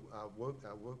work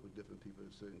with different people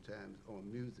at certain times on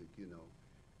music, you know,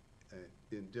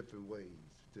 in different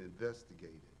ways to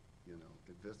investigate it, you know,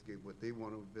 investigate what they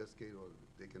want to investigate, or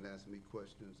they can ask me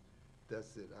questions.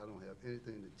 That's it. I don't have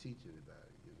anything to teach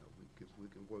anybody, you know. We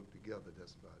can work together.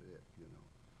 That's about it, you know.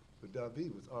 But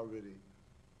David was already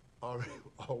all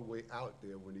the way out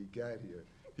there when he got here.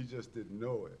 He just didn't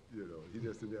know it, you know. He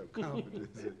just didn't have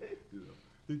confidence, in, you know.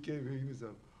 He came here. He was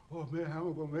oh man, how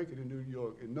am I gonna make it in New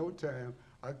York? In no time,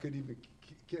 I couldn't even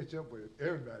catch up with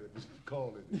everybody was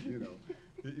calling, you know.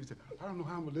 He said, I don't know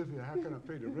how I'm gonna live here. How can I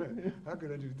pay the rent? How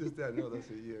can I do this, that, and the other? I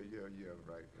said, yeah,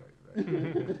 right. You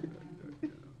know.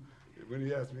 When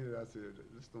he asked me that, I said,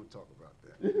 let's don't talk about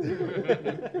that.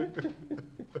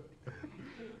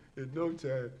 In no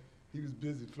time, he was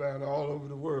busy flying all over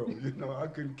the world. You know, I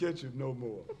couldn't catch him no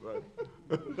more. Right?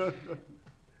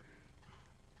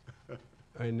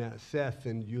 All right, now Seth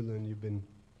and Yulin, you've been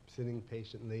sitting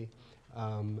patiently.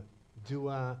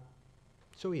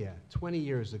 So yeah, 20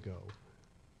 years ago,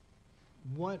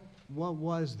 what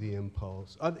was the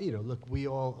impulse? You know, look, we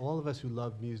all of us who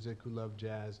love music, who love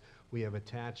jazz, we have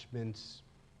attachments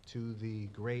to the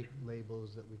great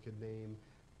labels that we could name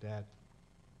that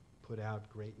put out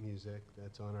great music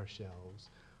that's on our shelves.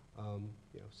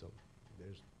 You know, so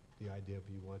there's the idea of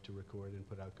you want to record and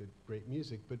put out great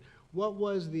music. But what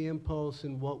was the impulse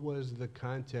and what was the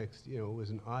context? You know, it was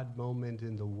an odd moment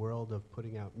in the world of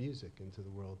putting out music into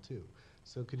the world too.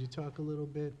 So could you talk a little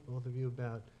bit, both of you,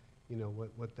 about, you know,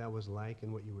 what that was like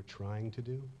and what you were trying to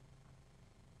do?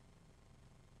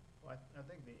 Well, I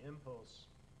think the impulse,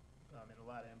 I mean, a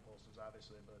lot of impulses,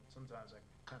 obviously, but sometimes I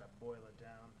kind of boil it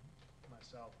down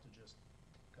myself to just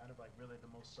kind of like really the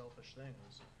most selfish thing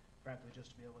was, frankly,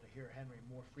 just to be able to hear Henry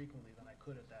more frequently than I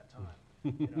could at that time.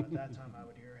 You know, at that time, I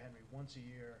would hear Henry once a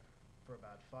year for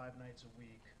about 5 nights a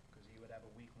week, because he would have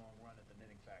a week-long run at the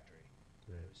Knitting Factory.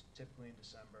 Right. It was typically in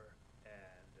December,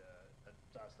 and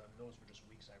those were just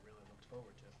weeks I really looked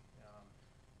forward to.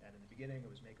 And in the beginning,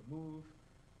 it was make a move,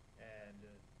 and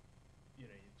you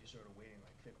know, you're sort of waiting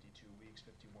like 52 weeks,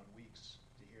 51 weeks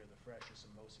to hear the freshest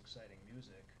and most exciting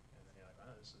music, and then you're like,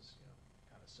 oh, this is, you know,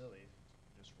 kind of silly.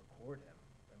 Just record him,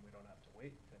 and we don't have to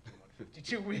wait 51,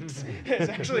 52 weeks. It's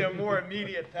actually a more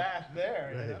immediate path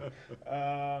there. You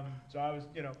know? So I was,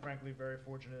 you know, frankly very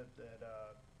fortunate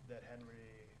that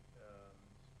Henry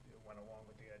went along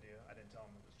with the idea. I didn't tell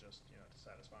him it was just, you know, to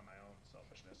satisfy my own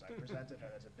selfishness. I presented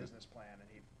it as a business plan, and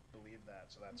he believed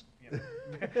that. So that's, you know,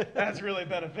 that's really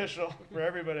beneficial for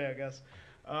everybody, I guess.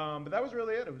 But that was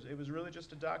really it. It was really just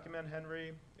to document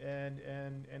Henry and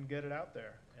get it out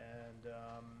there. And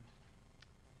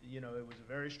you know, it was a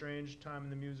very strange time in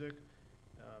the music.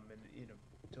 And you know,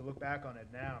 to look back on it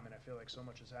now, I mean, I feel like so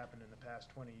much has happened in the past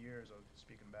 20 years. I was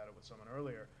speaking about it with someone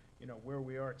earlier. You know, where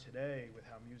we are today with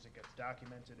how music gets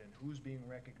documented and who's being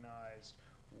recognized,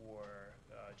 or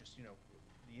just, you know,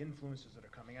 the influences that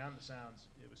are coming out in the sounds,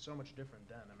 it was so much different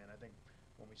then. I mean, I think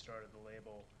when we started the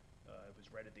label, it was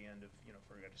right at the end of, you know,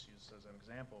 I just use this as an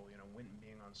example, you know, Wynton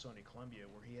being on Sony Columbia,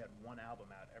 where he had one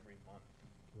album out every month.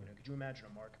 You know, could you imagine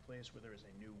a marketplace where there is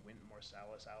a new Wynton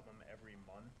Marsalis album every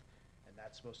month, and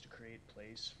that's supposed to create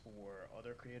place for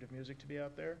other creative music to be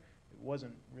out there? It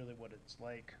wasn't really what it's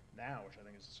like now, which I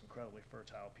think is this incredibly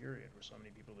fertile period where so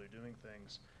many people are doing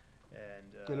things.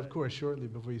 And of course, shortly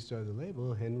before you started the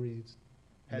label, Henry's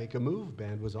Make a Move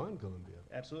band was on Columbia.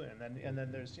 Absolutely, and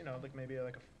then there's, you know, like maybe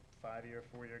like a 5-year,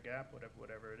 4-year gap,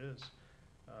 whatever it is.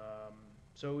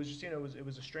 So it was just, you know, it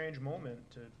was a strange moment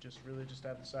to just really just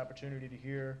have this opportunity to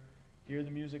hear the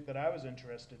music that I was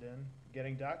interested in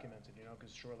getting documented, you know,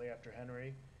 because shortly after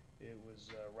Henry, it was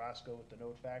Roscoe with the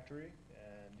Note Factory,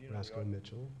 and, you know, Roscoe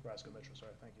Mitchell,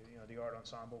 sorry, thank you. You know, the art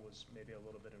ensemble was maybe a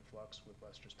little bit in flux with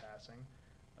Lester's passing,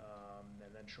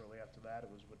 and then shortly after that, it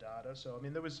was Wadada. So, I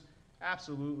mean, there was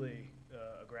absolutely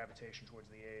a gravitation towards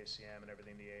the AACM and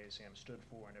everything the AACM stood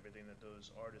for and everything that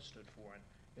those artists stood for, and,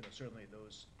 you know, certainly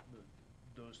those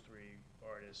 3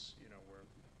 artists, you know, were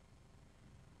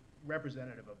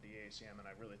representative of the AACM, and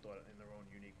I really thought in their own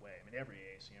unique way. I mean, every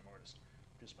AACM artist,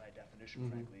 just by definition,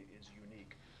 frankly, is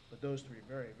unique. But those 3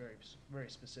 very, very, very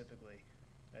specifically,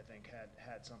 I think,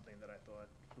 had something that I thought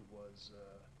was,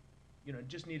 you know,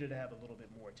 just needed to have a little bit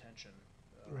more attention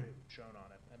shown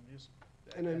on it.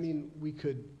 And I mean, we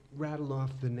could rattle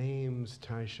off the names: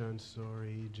 Tyshawn,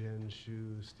 Sorey,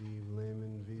 Shyu, Steve,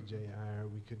 Lehman, Vijay, Iyer.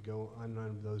 We could go on and on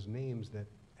with those names that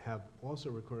have also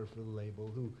recorded for the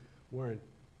label, who weren't,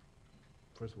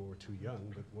 first of all, were too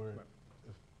young, but weren't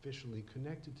officially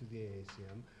connected to the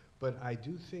AACM. But I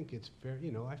do think it's fair,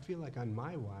 you know, I feel like on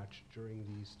my watch during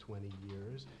these 20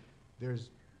 years,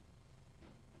 there's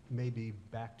maybe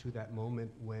back to that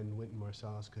moment when Wynton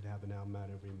Marsalis could have an album out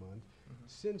every month.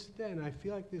 Since then, I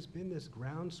feel like there's been this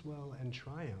groundswell and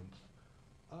triumph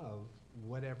of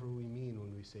whatever we mean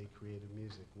when we say creative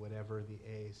music, whatever the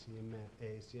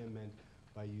AACM meant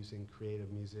by using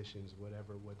creative musicians,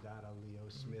 whatever Wadada Leo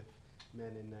Smith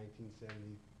meant in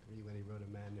 1973 when he wrote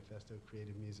a manifesto of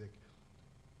creative music.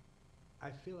 I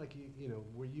feel like, you know,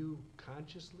 were you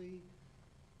consciously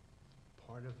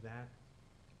part of that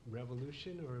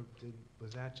revolution, or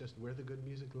was that just where the good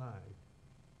music lied?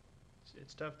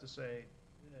 It's tough to say.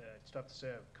 It's tough to say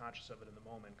I'm conscious of it in the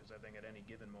moment, because I think at any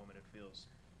given moment it feels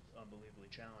unbelievably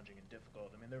challenging and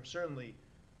difficult. I mean, there were certainly,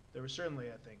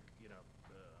 I think,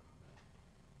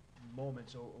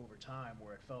 moments over time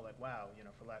where it felt like, wow,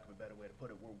 for lack of a better way to put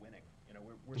it, we're winning.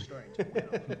 We're starting to win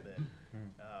a little bit.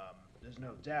 There's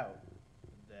no doubt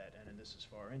that, and this is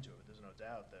far into it, but there's no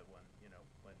doubt that when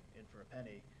In for a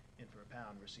Penny, In for a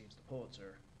Pound receives the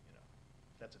Pulitzer,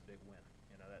 that's a big win.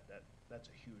 That's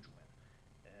a huge win.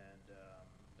 And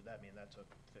but that took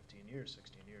 15 years,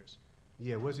 16 years.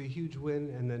 Yeah, it was a huge win,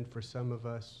 and then for some of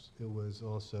us, it was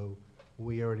also,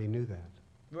 we already knew that.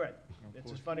 Right.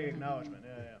 It's a funny acknowledgement.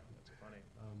 Yeah. It's a funny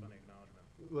acknowledgement.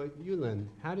 Well, Yulin,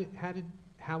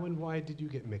 how and why did you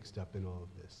get mixed up in all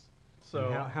of this? So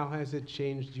and how has it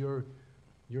changed your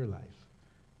life?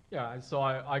 yeah, so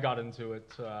I got into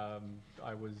it.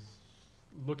 I was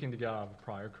looking to get out of a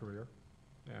prior career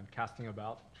and casting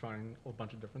about, trying a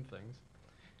bunch of different things.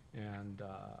 And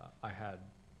I had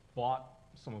bought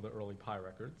some of the early Pi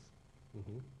records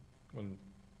when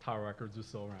Tower Records was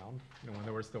still around, when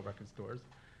there were still record stores.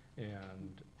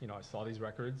 And I saw these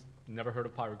records, never heard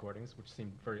of Pi recordings, which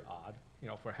seemed very odd.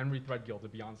 For Henry Threadgill to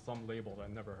be on some label that I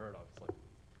never heard of, it's like,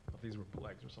 if these were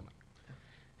bootlegs or something.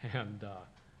 And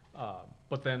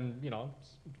but then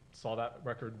saw that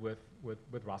record with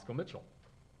Roscoe Mitchell,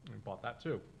 and bought that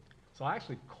too. So I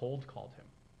actually cold called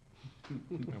him.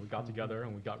 We got together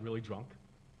and we got really drunk.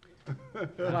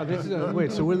 Wow, this is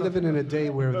wait, so we're living in a day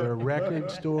where there are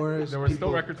record stores. There were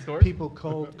still record stores. People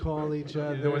cold call each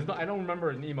other. There was I don't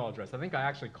remember an email address. I think I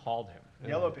actually called him.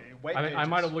 White pages. I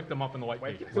might have looked them up in the white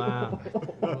pages. Wow.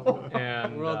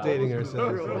 And We're all dating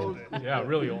ourselves. Right? yeah,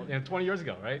 really old. And 20 years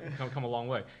ago, right? Come a long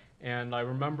way. And I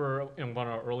remember in one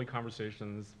of our early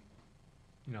conversations,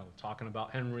 talking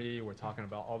about Henry, we're talking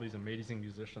about all these amazing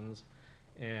musicians,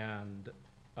 and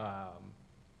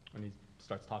when he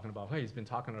starts talking about, hey, he's been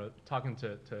talking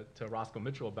to Roscoe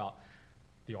Mitchell about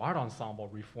the art ensemble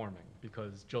reforming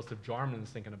because Joseph Jarman's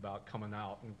thinking about coming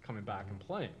out and coming back and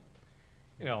playing.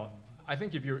 I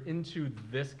think if you're into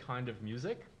this kind of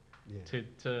music,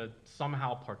 to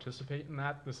somehow participate in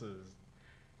that, this is,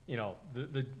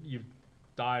 you've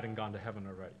died and gone to heaven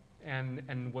already.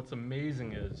 And what's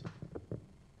amazing is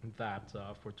that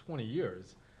for 20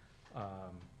 years,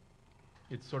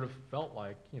 it sort of felt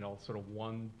like, sort of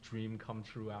one dream come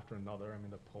true after another. I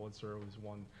mean, the Pulitzer was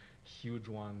one huge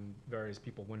one, various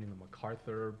people winning the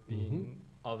MacArthur, being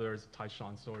others,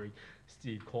 Tyshawn, Sorey,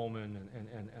 Steve Coleman,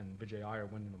 and Vijay Iyer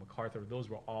winning the MacArthur. Those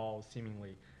were all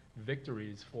seemingly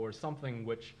victories for something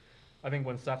which I think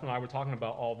when Seth and I were talking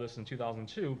about all this in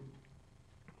 2002,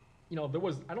 I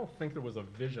don't think there was a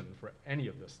vision for any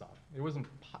of this stuff. It was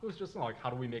just like, how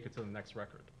do we make it to the next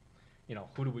record?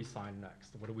 Who do we sign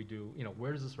next? What do we do?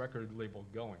 Where is this record label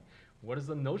going? What is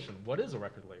the notion? What is a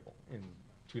record label in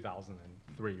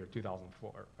 2003 or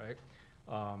 2004, right?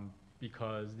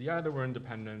 Because there were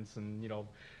independents and,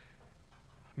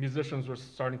 musicians were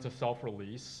starting to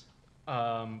self-release,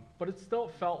 but it still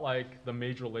felt like the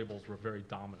major labels were very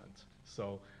dominant.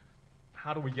 So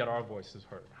how do we get our voices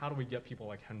heard? How do we get people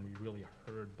like Henry really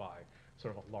heard by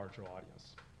sort of a larger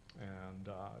audience?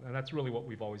 And that's really what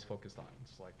we've always focused on.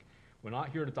 It's like, we're not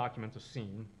here to document a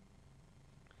scene.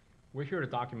 We're here to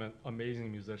document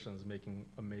amazing musicians making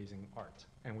amazing art.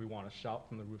 And we want to shout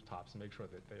from the rooftops and make sure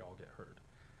that they all get heard.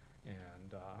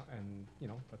 And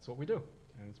that's what we do.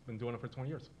 And it's been doing it for 20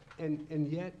 years. And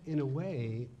yet, in a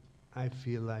way, I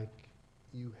feel like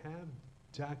you have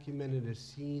documented a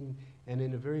scene, and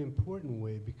in a very important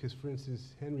way, because, for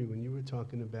instance, Henry, when you were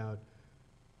talking about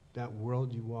that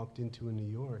world you walked into in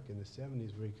New York in the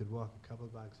 70s, where you could walk a couple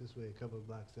of blocks this way, a couple of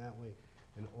blocks that way,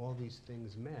 and all these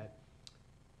things met,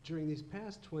 during these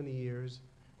past 20 years,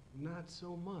 not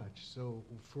so much. So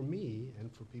for me, and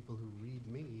for people who read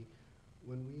me,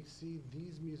 when we see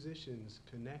these musicians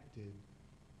connected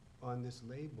on this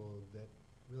label that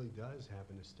really does have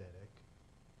an aesthetic,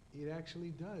 it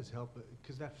actually does help,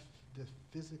 because the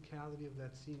physicality of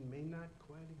that scene may not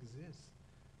quite exist,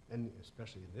 and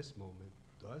especially in this moment,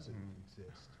 doesn't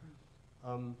exist.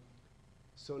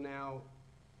 So now,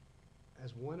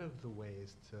 as one of the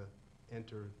ways to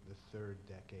enter the third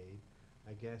decade,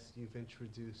 I guess you've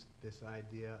introduced this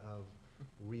idea of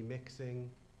remixing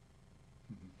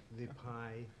the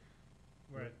Pi,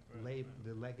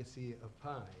 the legacy of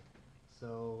Pi.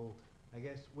 So I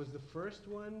guess, was the first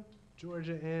one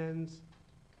Georgia Ann's?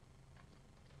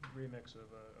 Remix of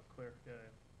Clear,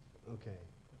 Okay.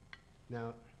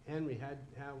 Now, Henry,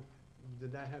 how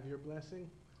did that have your blessing?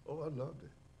 Oh, I loved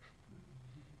it.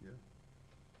 Yeah.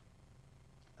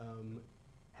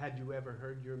 Had you ever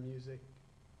heard your music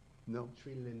No.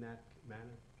 treated in that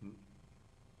manner? Mm.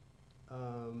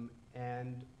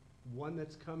 And one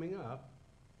that's coming up,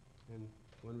 and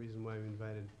one reason why we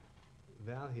invited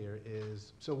Val here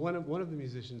is, so one of the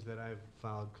musicians that I've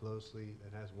followed closely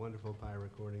that has wonderful Pi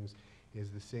recordings is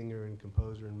the singer and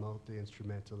composer and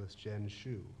multi-instrumentalist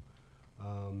Shyu.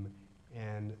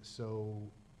 And so,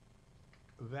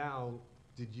 Val,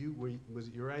 was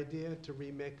it your idea to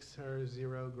remix her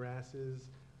Zero Grasses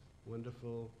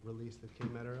wonderful release that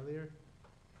came out earlier?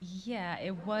 Yeah,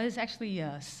 it was actually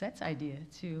Seth's idea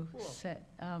too. Cool. Seth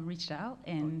reached out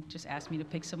and just asked me to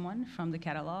pick someone from the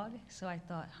catalog. So I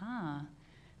thought,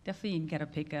 definitely gotta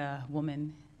pick a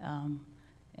woman, and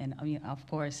of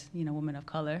course, woman of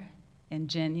color. And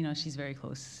Jen, she's very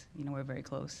close. We're very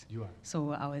close. You are.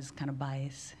 So I was kind of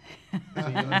biased. So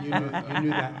you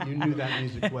knew that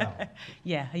music well.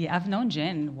 Yeah, I've known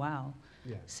Jen,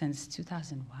 Yeah. since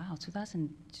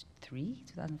 2003,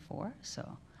 2004.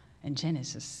 So, and Jen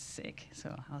is just sick.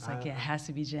 So I was like, yeah, it has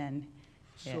to be Jen.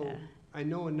 So Yeah. I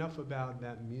know enough about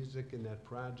that music and that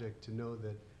project to know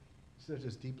that it's not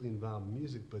just deeply involved in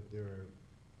music, but there are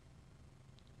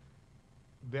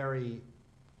very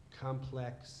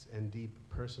complex and deep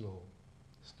personal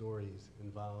stories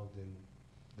involved in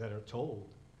that are told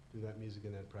through that music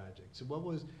and that project. So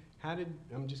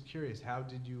I'm just curious, how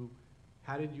did you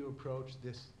approach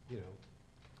this,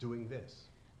 doing this?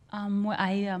 Well,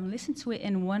 I listened to it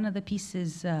in one of the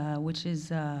pieces, which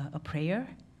is a prayer.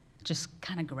 Just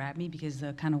kind of grabbed me because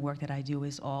the kind of work that I do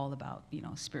is all about,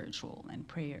 spiritual and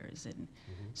prayers. And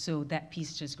so that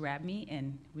piece just grabbed me,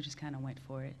 and we just kind of went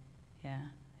for it. Yeah.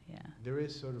 There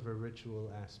is sort of a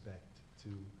ritual aspect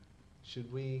to,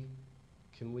 can we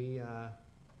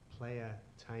play a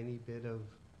tiny bit of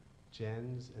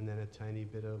Jen's and then a tiny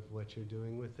bit of what you're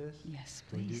doing with this? Yes,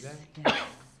 Can we do please. that? Yes.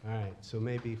 All right, so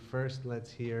maybe first let's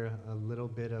hear a little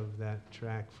bit of that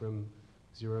track from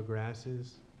Zero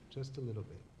Grasses, just a little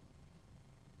bit.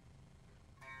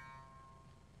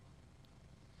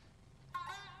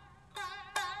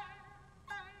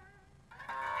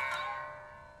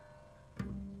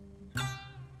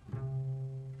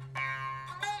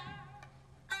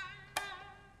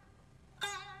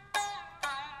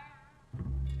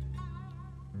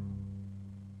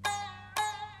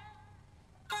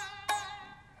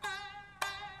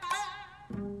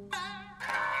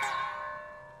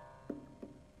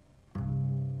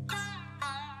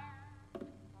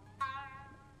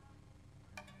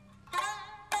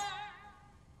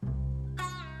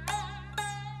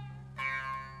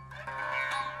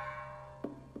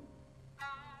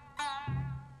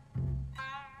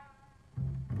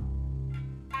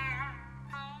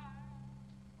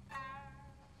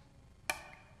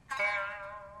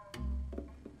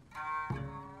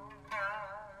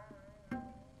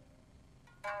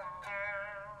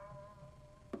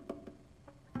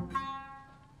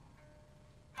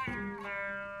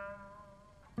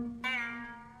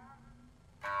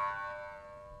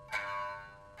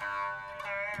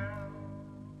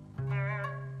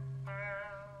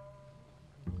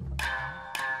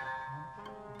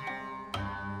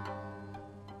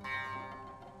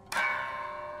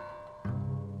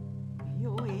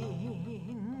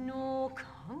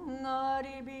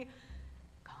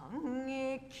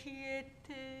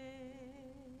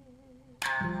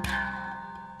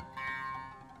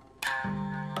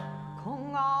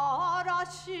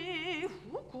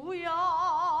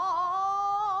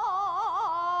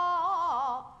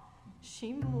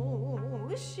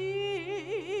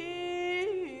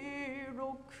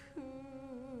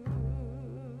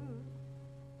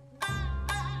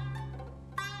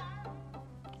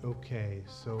 Okay,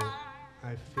 so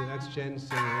I feel that's Jen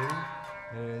singing,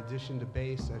 and in addition to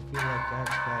bass, I feel like that's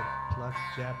that plucked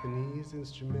Japanese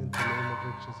instrument, the name of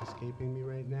which is escaping me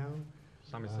right now.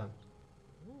 Shamisen.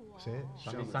 Say it?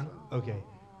 Shamisen. Okay,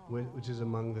 which is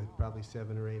among the probably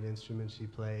 7 or 8 instruments she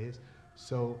plays.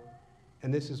 So,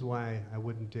 and this is why I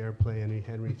wouldn't dare play any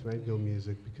Henry Threadgill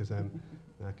music, because I'm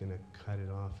not going to cut it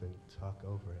off and talk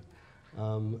over it.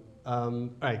 All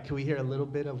right, can we hear a little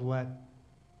bit of what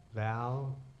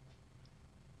Val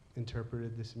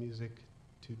interpreted this music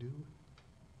to do?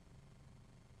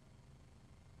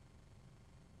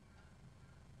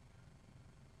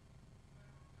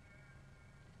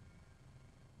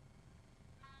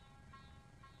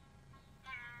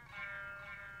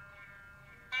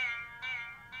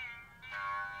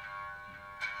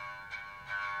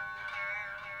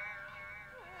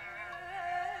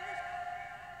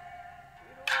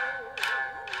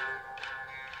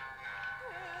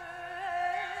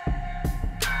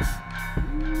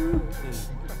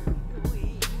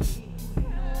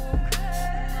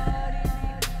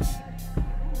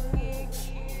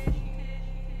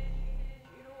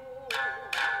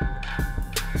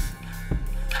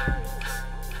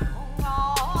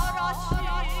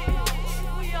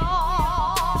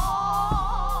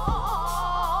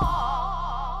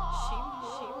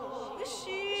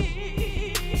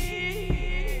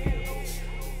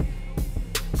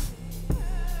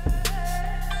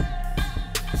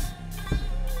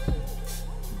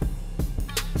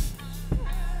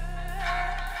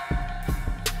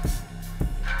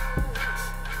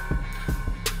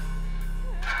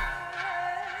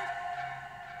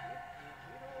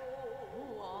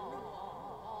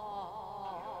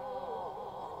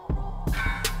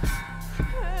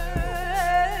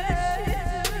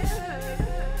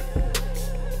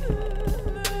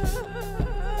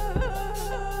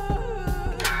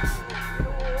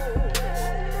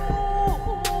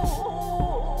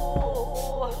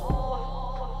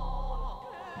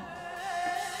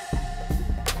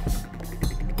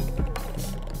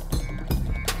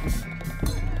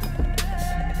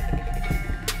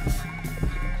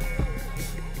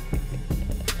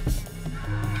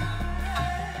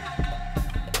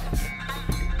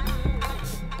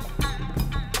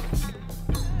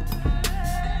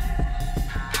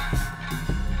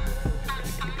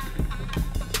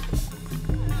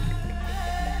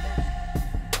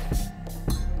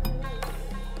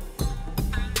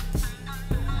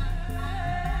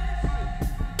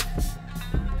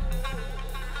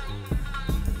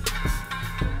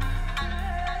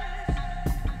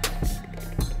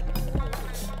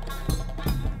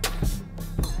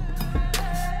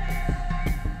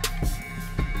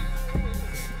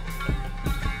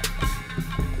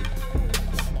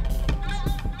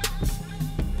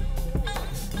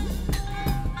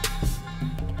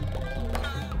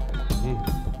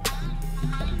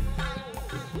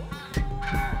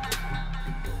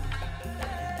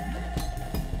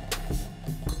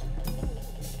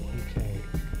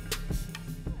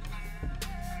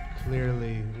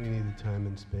 clearly we need the time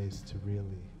and space to really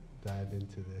dive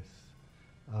into this.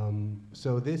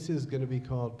 So this is going to be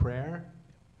called Prayer,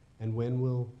 and when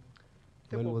will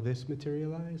this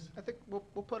materialize? I think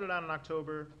we'll put it out in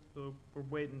October. We're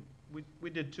waiting. We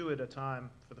did two at a time.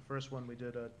 For the first one, we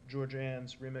did George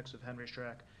Ann's remix of Henry's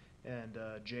track, and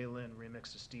Jay Lynn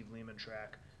remixed a Steve Lehman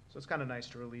track. So it's kind of nice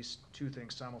to release two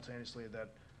things simultaneously that,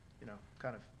 you know,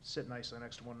 kind of sit nicely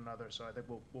next to one another. So I think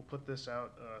we'll put this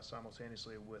out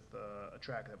simultaneously with a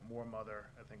track that More Mother,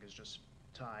 I think, is just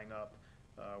tying up,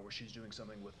 where she's doing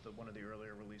something with one of the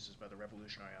earlier releases by the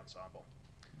Revolutionary Ensemble.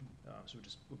 So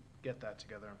we'll get that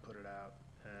together and put it out.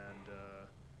 And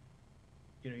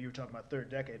you know, you were talking about third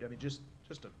decade. I mean, just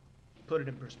to put it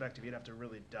in perspective, you'd have to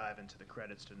really dive into the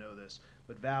credits to know this.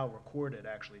 But Val recorded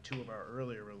actually two of our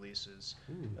earlier releases,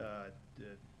 the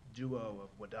duo of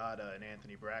Wadada and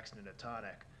Anthony Braxton at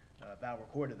Tonic. Val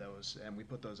recorded those, and we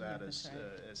put those out as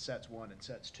sets 1 and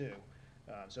sets 2.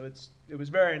 So it was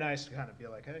very nice to kind of be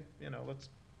like, hey, you know, let's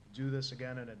do this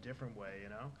again in a different way, you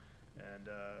know. And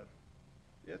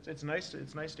it's nice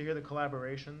to hear the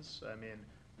collaborations. I mean,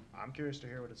 I'm curious to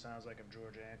hear what it sounds like if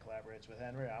George Ann collaborates with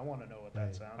Henry. I want to know what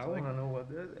that sounds like. I want to know what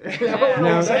this.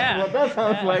 What that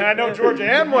sounds like. I know George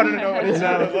Ann wanted to know what it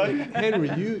sounded like. Henry,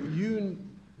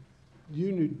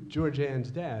 you knew George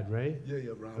Ann's dad, right?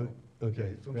 Yeah, Ronald. Okay, Yeah,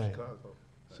 he's from right. Chicago.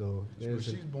 So there's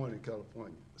She's born in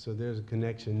California. so there's a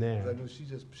connection there. I know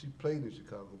she played in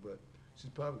Chicago, but she's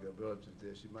probably got relatives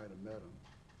there. She might have met him.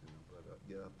 You know, but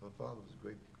yeah, her father was a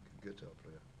great guitar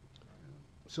player.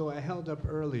 So I held up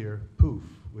earlier Poof,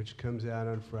 which comes out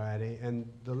on Friday, and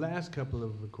the last couple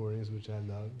of recordings, which I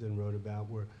loved and wrote about,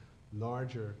 were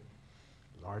larger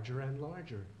and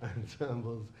larger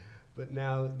ensembles. But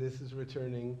now this is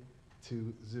returning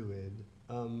to Zuid.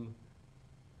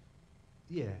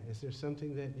 Yeah, is there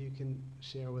something that you can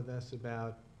share with us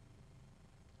about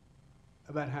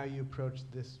how you approach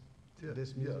this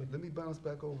music? Yeah, let me bounce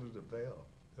back over to Val.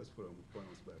 That's what I'm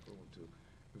bounce back over to.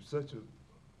 It was such a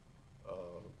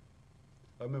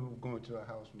I remember going to a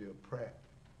house near Pratt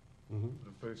for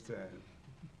the first time,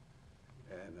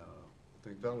 and I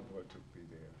think Vallabor took me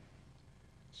there.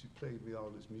 She played me all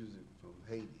this music from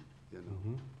Haiti, you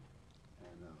know,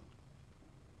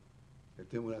 and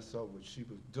then when I saw what she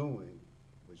was doing,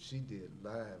 what she did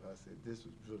live, I said, this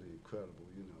was really incredible,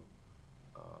 you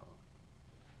know,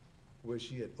 where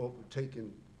she had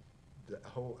taken the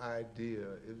whole idea.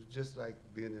 It was just like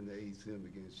being in the ACM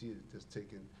again. She had just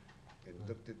taken and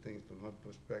looked at things from her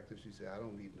perspective. She said, I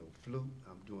don't need no flute.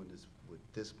 I'm doing this with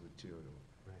this material.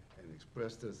 Right. And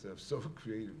expressed herself so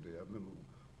creatively. I remember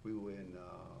we were in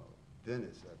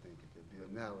Venice, I think, at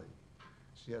the Biennale.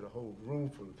 She had a whole room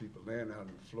full of people laying out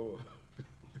on the floor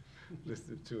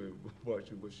listening to her,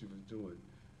 watching what she was doing.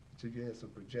 So you had some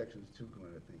projections too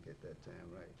going, I think, at that time,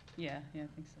 right? Yeah, I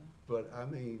think so. But I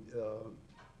mean,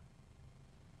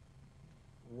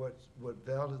 what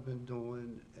Val has been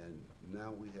doing, and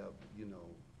now we have, you know,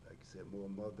 like I said, More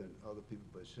Mother and other people,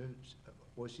 but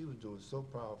what she was doing was so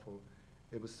powerful.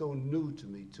 It was so new to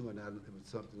me too, and it was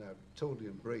something I totally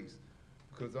embraced,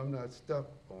 because I'm not stuck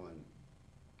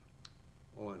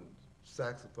on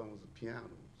saxophones or pianos,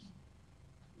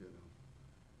 you know.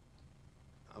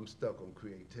 I'm stuck on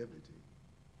creativity,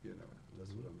 you know.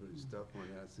 That's what I'm really stuck on.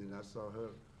 And I saw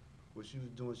her, what she was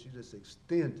doing, she just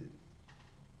extended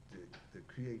the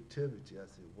creativity. I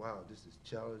said, wow, this is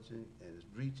challenging and it's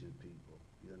reaching people,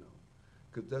 you know.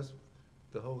 Because that's,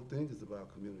 the whole thing is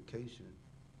about communication,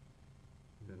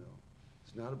 you know.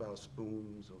 It's not about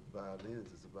spoons or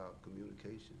violins, it's about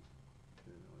communication,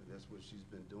 you know. And that's what she's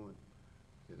been doing,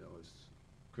 you know. It's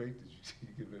great that you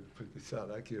get ready to put this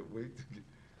out. I can't wait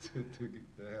to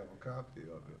have a copy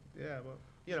of it. Yeah, well,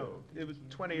 you know, it was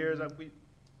 20 years.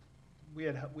 We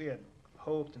had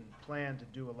hoped and planned to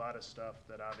do a lot of stuff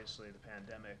that obviously the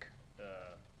pandemic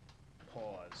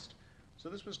paused. So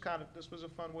this was a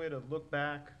fun way to look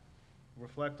back,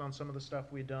 reflect on some of the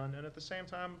stuff we'd done, and at the same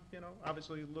time, you know,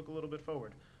 obviously look a little bit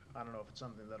forward. I don't know if it's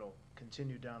something that'll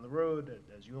continue down the road.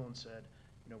 As Yulin said,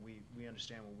 you know, we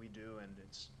understand what we do, and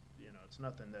it's, you know, it's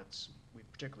nothing we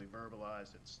particularly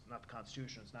verbalized. It's not the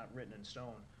Constitution. It's not written in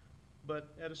stone.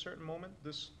 But at a certain moment,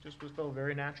 this just felt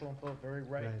very natural and felt very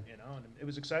right, you know. And it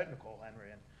was exciting to call Henry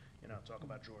and, you know, talk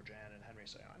about George Ann, and Henry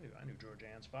say, I knew George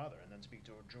Ann's father, and then speak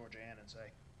to George Ann and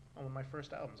say, on one of my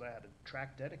first albums, I had a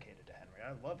track dedicated to Henry.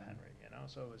 I love Henry, you know.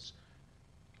 So it's,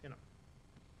 you know.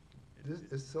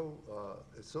 It's so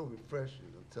refreshing,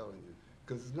 I'm telling you,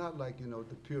 because it's not like, you know,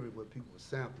 the period where people were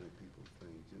sampling people's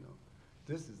things, you know.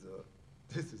 This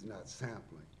is not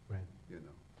sampling, right? You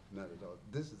know, not at all.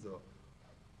 This is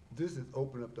this has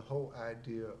opened up the whole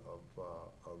idea of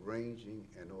arranging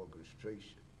and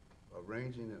orchestration.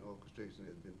 Arranging and orchestration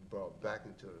has been brought back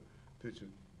into the picture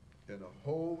in a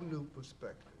whole new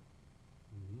perspective.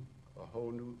 A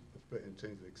whole new perspective in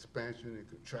terms of expansion and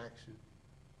contraction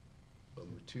of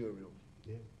material.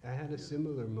 Yeah, I had a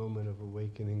similar moment of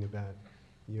awakening about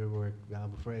your work, Val,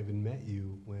 before I even met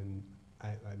you, when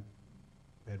I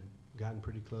had gotten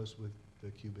pretty close with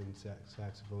the Cuban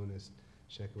saxophonist,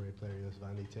 Shekere player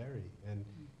Yosvani Terry, and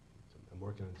I'm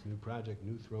working on this new project,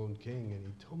 New Throned King, and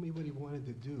he told me what he wanted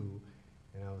to do,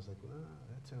 and I was like, well,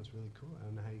 that sounds really cool. I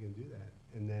don't know how you're gonna do that.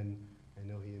 And then I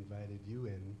know he invited you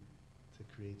in to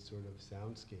create sort of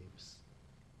soundscapes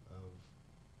of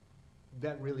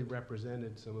that really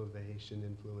represented some of the Haitian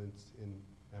influence in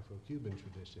Afro-Cuban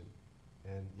tradition.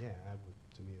 And yeah,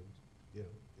 to me,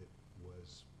 it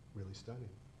was really stunning.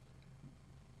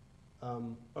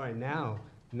 All right, now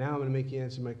I'm gonna make you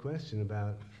answer my question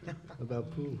about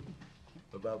Pooh.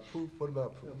 About proof? What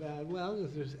about proof? Well,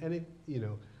 if there's anything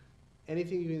you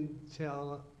can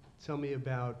tell me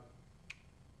about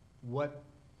what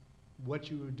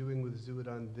you were doing with Zoot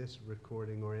on this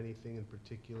recording, or anything in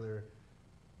particular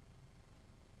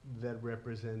that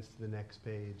represents the next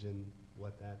page and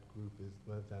what that group is,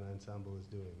 what that ensemble is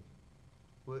doing.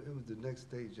 Well, it was the next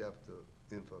stage after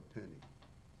In for a Penny.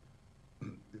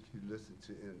 If you listen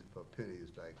to In for a Penny,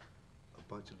 it's like a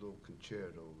bunch of little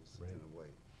concertos in a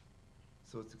way.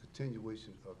 So it's a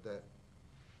continuation of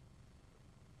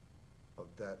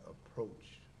that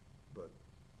approach, but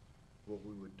what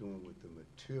we were doing with the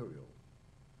material,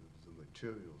 it was the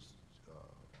materials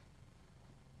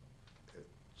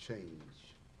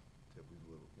change that we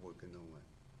were working on,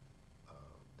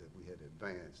 that we had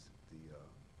advanced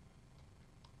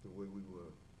the way we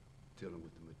were dealing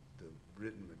with the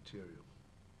written material.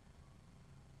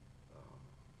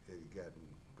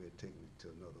 We had taken it to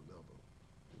another level,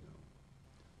 you know.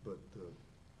 But the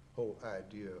whole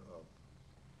idea of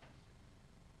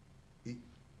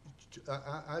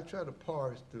I try to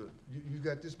parse you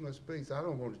got this much space, I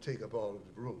don't want to take up all of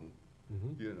the room,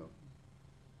 you know.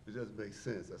 It doesn't make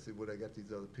sense. I said, what I got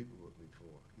these other people with me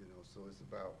for, you know? So it's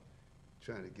about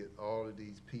trying to get all of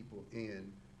these people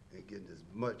in and getting as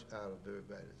much out of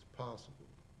everybody as possible,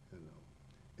 you know,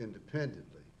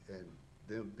 independently, and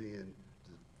them being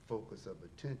the focus of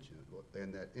attention,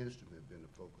 and that instrument being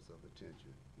the focus of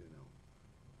attention, you know.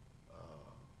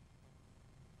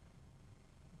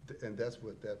 And that's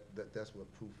what that's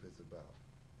what proof is about.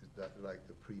 It's not like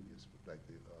the previous, like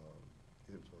the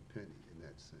In for a Penny in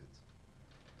that sense.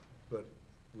 But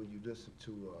when you listen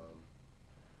to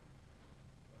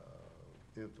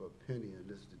In for a Penny and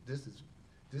listen to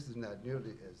this is not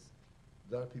nearly as,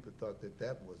 a lot of people thought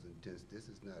that wasn't dense. This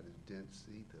is not as dense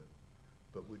either.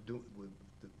 But we're doing with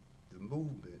the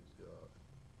movement,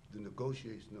 the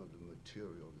negotiation of the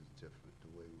material is different.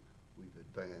 The way we've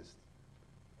advanced.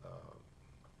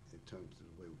 In terms of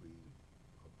the way we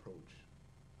approach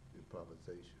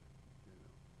improvisation,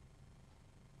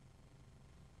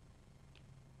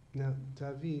 you know. Now,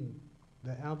 David,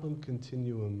 the album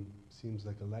Continuum seems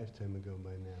like a lifetime ago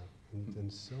by now, and you've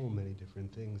done so many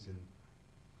different things in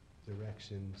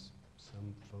directions.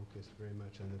 Some focused very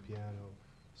much on the piano,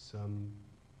 some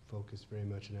focused very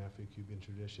much on Afro-Cuban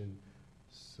tradition,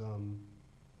 some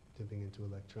dipping into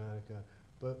electronica.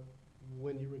 But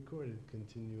when you recorded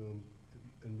Continuum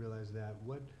and realized that,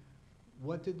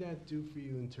 what did that do for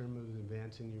you in terms of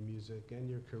advancing your music and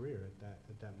your career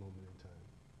at that moment in time?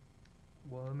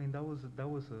 Well, I mean, that was I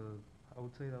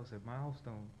would say that was a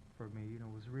milestone for me. You know,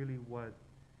 it was really what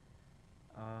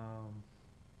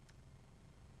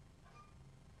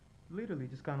literally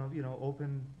just kind of, you know,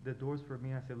 opened the doors for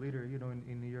me as a leader, you know,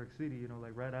 in New York City. You know,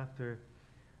 like right after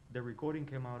the recording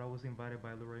came out, I was invited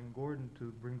by Lorraine Gordon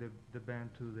to bring the band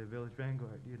to the Village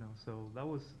Vanguard, you know. So that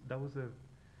was a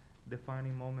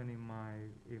defining moment in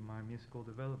my musical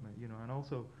development, you know, and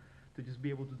also to just be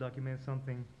able to document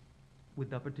something with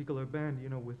that particular band, you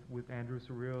know, with Andrew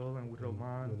Surreal and with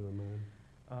Roman.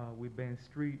 With Ben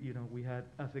Street, you know, we had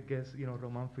as a guest, you know,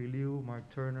 Roman Filiu, Mark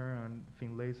Turner, and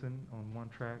Finlayson on one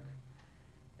track,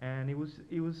 and it was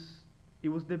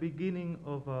the beginning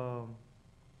of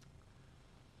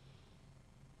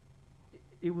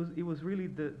it was really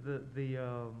the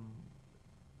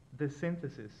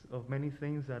synthesis of many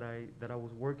things that I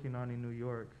was working on in New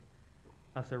York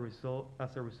as a result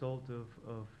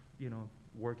of you know,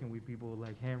 working with people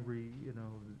like Henry, you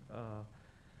know,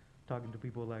 talking to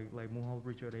people like Muhal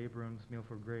Richard Abrams,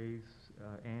 Milford Graves,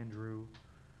 Andrew.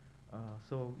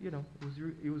 So, you know,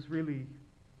 it was really,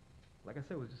 like I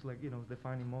said, it was just like, you know,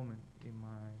 defining moment in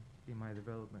my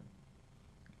development.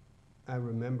 I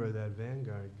remember that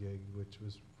Vanguard gig, which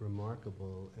was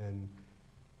remarkable, and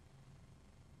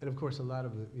of course a lot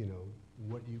of the, you know,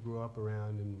 what you grew up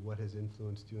around and what has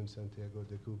influenced you in Santiago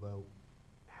de Cuba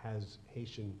has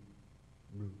Haitian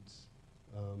roots.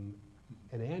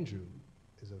 And Andrew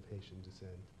is of Haitian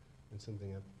descent, and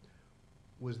something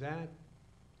was that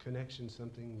connection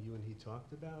something you and he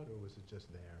talked about, or was it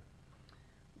just there?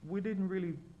 We didn't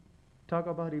really talk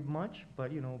about it much,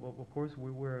 but you know, of course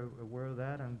we were aware of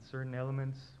that, and certain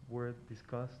elements were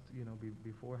discussed, you know,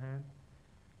 beforehand.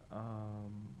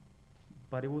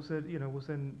 But it wasn't, you know, it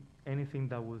wasn't anything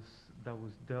that was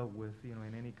dealt with, you know,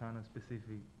 in any kind of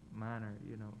specific manner.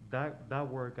 You know, that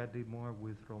work I did more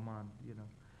with Roman. You know,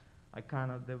 I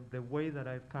kind of the way that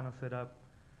I've kind of set up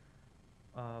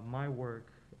my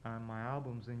work and my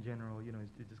albums in general, you know,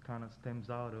 it just kind of stems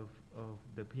out of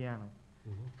the piano.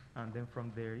 And then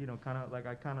from there, you know, kind of like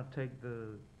I kind of take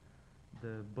the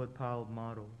Bud Powell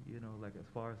model, you know, like as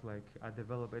far as like I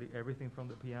develop everything from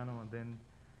the piano, and then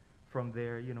from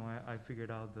there, you know, I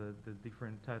figured out the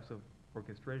different types of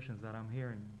orchestrations that I'm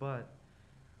hearing. But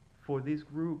for this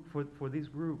group,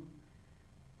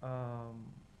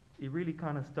 it really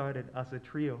kind of started as a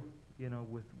trio, you know,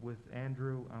 with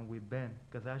Andrew and with Ben,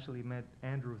 because I actually met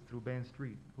Andrew through Ben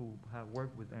Street, who had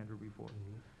worked with Andrew before.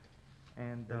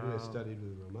 And you had studied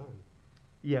with Roman.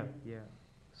 Yeah, yeah.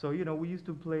 So, you know, we used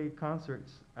to play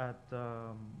concerts at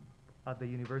the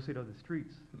University of the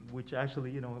Streets, which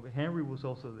actually, you know, Henry was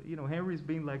also, you know, Henry's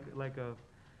been like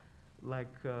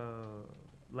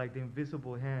the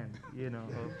invisible hand, you know,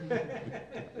 of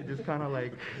just kind of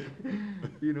like,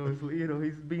 you know,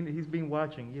 he's been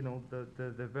watching, you know,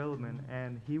 the development,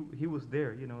 and he was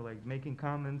there, you know, like making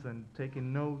comments and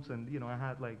taking notes, and you know, I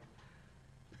had like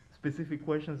specific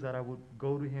questions that I would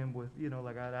go to him with, you know,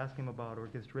 like I'd ask him about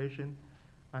orchestration,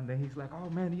 and then he's like, oh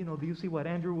man, you know, do you see what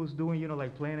Andrew was doing, you know,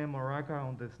 like playing a maraca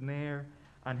on the snare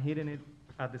and hitting it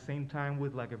at the same time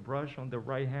with like a brush on the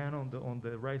right hand on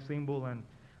the right cymbal, and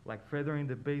like feathering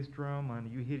the bass drum,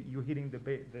 and you're hitting the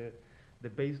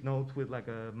bass notes with like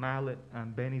a mallet,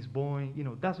 and Benny's bowing, you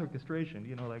know, that's orchestration,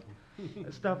 you know, like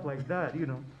stuff like that, you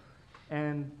know,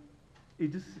 and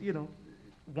it just, you know,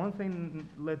 one thing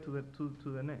led to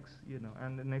the next, you know,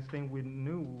 and the next thing we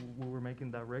knew, we were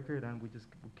making that record, and we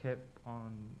kept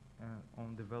on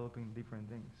developing different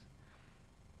things.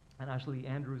 And actually,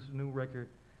 Andrew's new record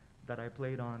that I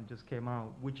played on just came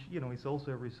out, which, you know, is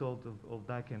also a result of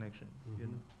that connection, you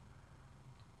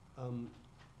know.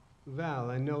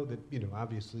 Val, I know that, you know,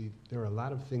 obviously there are a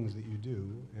lot of things that you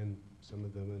do, and some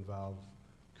of them involve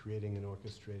creating and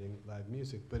orchestrating live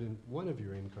music, but in one of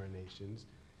your incarnations,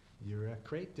 you're a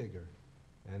crate digger,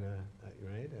 and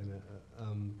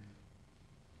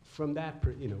from that,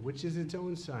 you know, which is its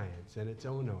own science and its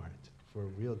own art for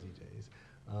real DJs.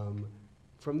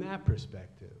 From that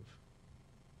perspective,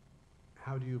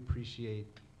 how do you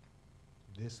appreciate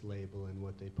this label and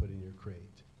what they put in your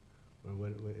crate, or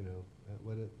what you know,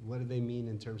 what do they mean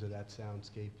in terms of that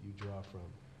soundscape you draw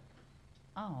from?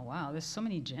 Oh wow, there's so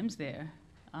many gems there.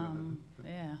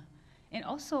 Yeah. And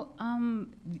also,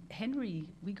 Henry,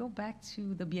 we go back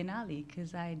to the Biennale,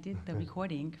 because I did the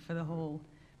recording for the whole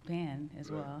band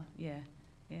as well. Yeah,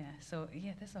 yeah. So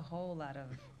yeah, there's a whole lot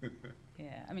of,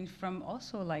 yeah. I mean, from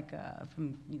also like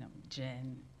from, you know,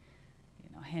 Jen, you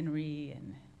know, Henry,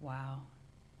 and wow.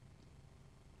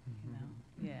 You know,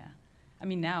 yeah. I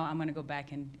mean, now I'm gonna go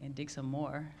back and dig some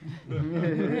more.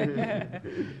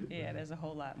 Yeah, there's a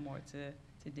whole lot more to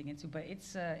dig into, but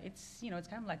it's you know, it's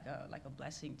kind of like a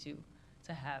blessing too,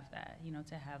 to have that, you know,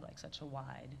 to have like such a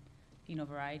wide, you know,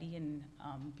 variety, and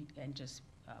just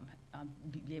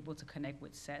be able to connect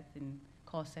with Seth and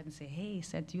call Seth and say, hey,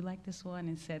 Seth, do you like this one?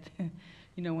 And Seth,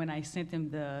 you know, when I sent him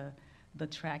the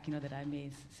track, you know, that I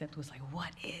made, Seth was like,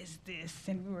 what is this?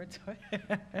 And we were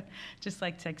just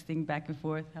like texting back and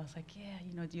forth. I was like, yeah,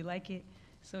 you know, do you like it?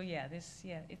 So yeah, it's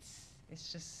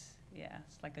just, yeah,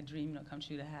 it's like a dream, you know, come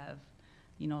true to have,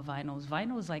 you know, vinyls.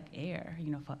 Vinyl is like air, you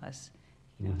know, for us.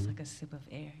 You know, it's like a sip of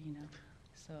air, you know.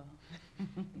 So.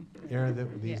 Air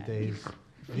that these Yeah. days,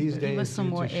 Give us some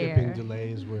due more to shipping air.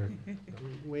 delays, we're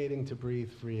waiting to breathe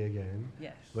free again.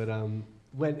 Yes. But and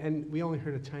we only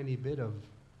heard a tiny bit of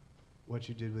what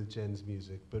you did with Jen's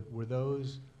music, but were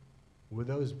those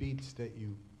beats that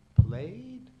you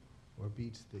played, or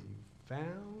beats that you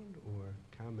found, or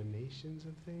combinations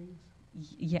of things?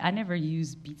 Yeah, I never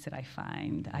use beats that I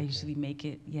find. I Okay. usually make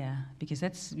it, yeah, because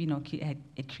that's, you know,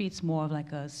 it creates more of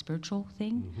like a spiritual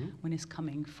thing when it's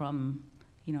coming from,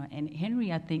 you know, and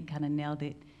Henry, I think, kind of nailed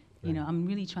it. You know, Right. I'm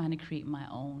really trying to create my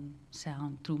own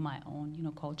sound through my own, you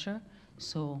know, culture.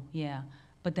 So, yeah,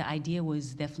 but the idea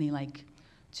was definitely like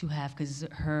to have, because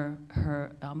her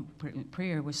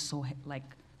prayer was so like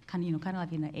kind of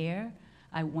like in the air.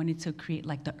 I wanted to create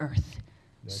like the earth,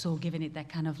 so giving it that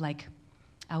kind of like,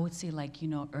 I would say like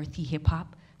earthy hip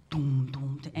hop, doom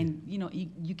doom, and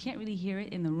you can't really hear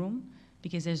it in the room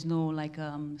because there's no like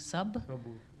sub,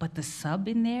 but the sub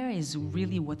in there is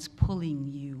really what's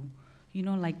pulling you,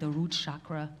 like the root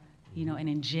chakra, and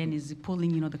then Jen is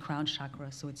pulling the crown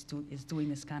chakra, so it's doing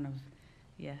this kind of.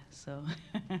 Yeah, so.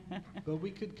 But I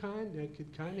could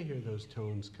kind of hear those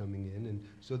tones coming in, and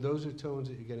so those are tones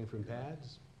that you're getting from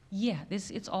pads. Yeah,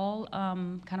 it's all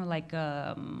kind of like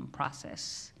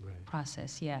process. Right.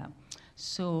 Process, yeah.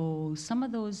 So some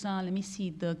of those, let me see,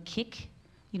 the kick,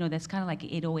 that's kind of like an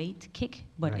 808 kick,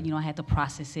 but Right. I had to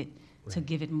process it to Right.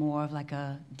 give it more of like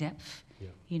a depth.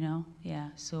 Yeah. Yeah.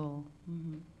 So.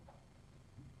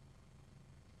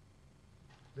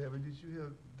 Larry, did you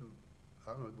hear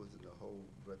I don't know, was it the whole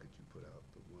record you put out,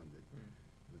 the one that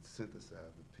would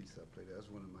synthesize the piece I played? That's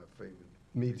one of my favorite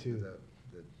Me pieces too. that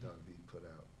David put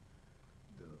out.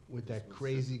 With that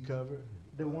crazy cover.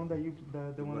 The one that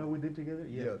the one that we did together.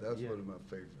 Yeah, that's one of my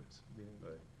favorites. Yeah.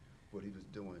 Right. What he was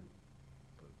doing,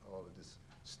 but all of this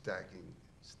stacking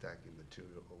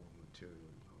material over material.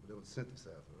 That was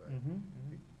synthesizer, right?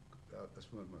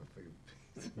 That's one of my favorite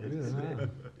pieces.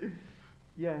 Really?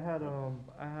 Yeah,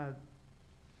 I had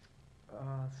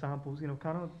samples,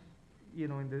 kind of,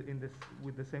 in this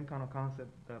with the same kind of concept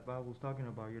that Val was talking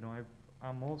about.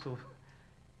 I'm also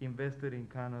invested in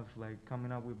kind of like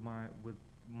coming up with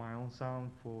my own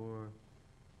sound for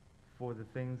the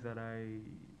things that I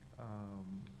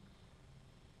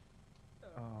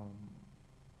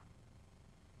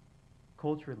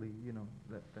culturally,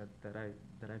 that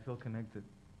I feel connected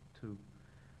to.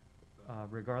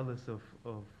 Regardless of,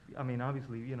 I mean,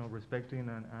 obviously, respecting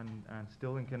and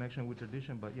still in connection with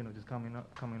tradition, but just coming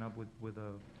up with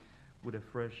a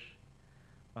fresh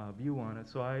view on it.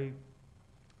 So I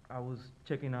was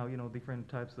checking out, different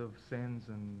types of synths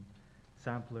and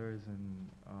samplers and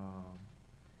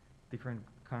different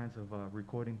kinds of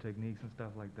recording techniques and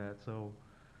stuff like that. So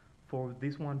for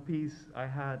this one piece,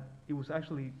 it was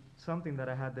actually something that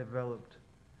I had developed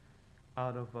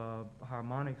out of a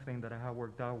harmonic thing that I had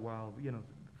worked out while,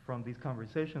 from these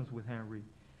conversations with Henry.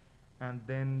 And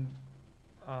then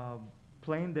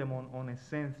playing them on a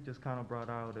sense just kind of brought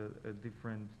out a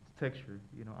different texture,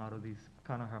 out of these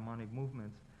kind of harmonic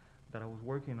movements that I was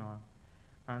working on.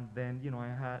 And then,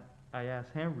 I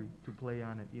asked Henry to play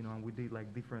on it, and we did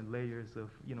like different layers of,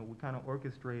 we kind of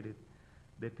orchestrated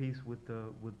the piece with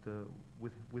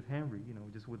Henry,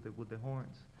 just with the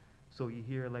horns. So you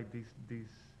hear like these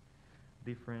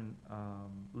different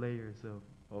layers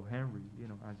of Henry,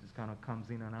 and just kind of comes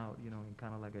in and out, in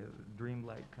kind of like a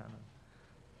dreamlike kind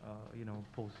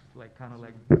of, post, like kind of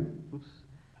like,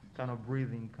 kind of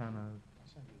breathing kind of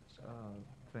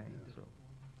thing. So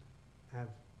I've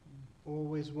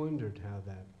always wondered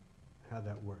how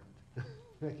that worked.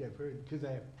 Like I've heard, because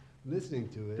I'm listening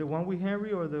to it. the one with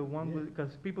Henry or the one with,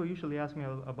 because people usually ask me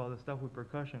about the stuff with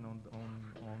percussion on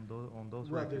those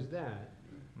Well, records. there's that,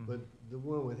 but the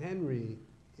one with Henry,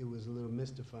 it was a little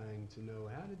mystifying to know,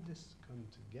 how did this come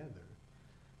together?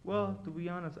 Well, to be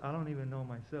honest, I don't even know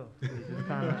myself. It just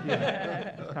kind of,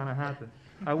 it kind of happened.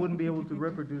 I wouldn't be able to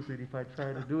reproduce it if I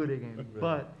tried to do it again.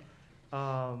 Right.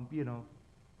 But,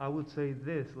 I would say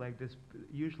this, like this,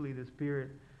 usually the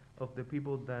spirit of the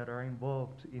people that are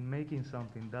involved in making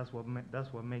something, that's what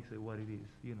makes it what it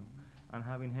is, And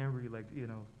having Henry, like,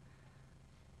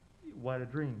 what a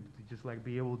dream to just like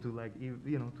be able to like,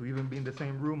 to even be in the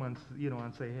same room and,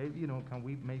 and say, hey, can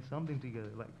we make something together?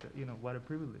 Like, what a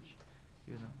privilege.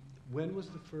 When was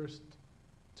the first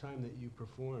time that you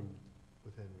performed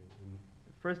with Henry?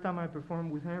 First time I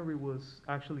performed with Henry was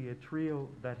actually a trio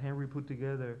that Henry put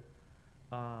together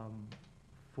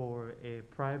for a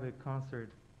private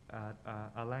concert at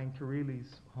Alain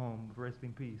Kirilli's home, rest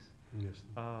in peace. Yes.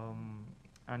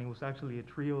 And it was actually a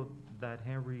trio that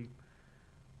Henry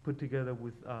put together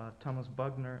with Thomas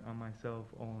Buckner and myself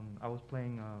I was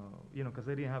playing, because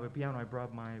they didn't have a piano, I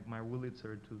brought my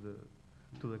Wurlitzer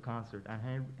to the concert,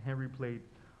 and Henry played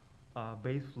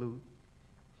bass flute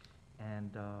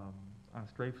and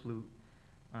straight flute,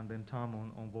 and then Tom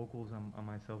on vocals and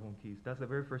myself on keys. That's the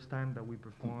very first time that we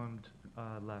performed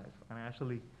live. And I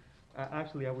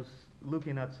was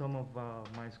looking at some of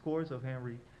my scores of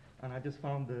Henry, and I just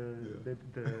found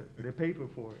the paper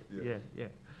for it. Yeah.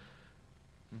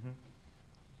 Mm-hmm.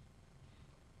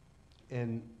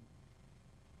 And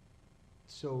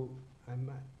so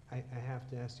I have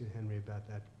to ask you, Henry, about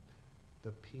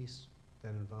the piece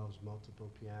that involves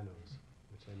multiple pianos,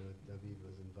 which I know David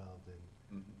was involved in.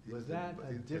 Mhm. Was that a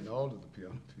in diff- all of the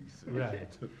piano pieces? Right.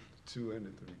 The 2 and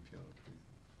the 3 piano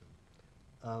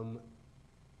pieces.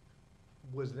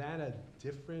 Was that a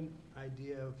different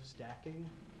idea of stacking?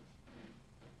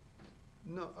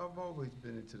 No, I've always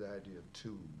been into the idea of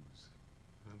twos.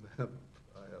 I have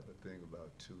a thing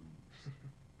about twos.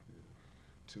 You know,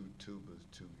 2 tubas,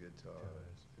 2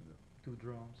 guitars, you know, 2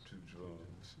 drums. 2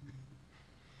 drums.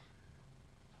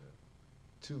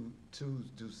 Twos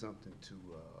do something to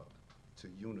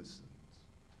unisons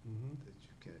Mm-hmm. that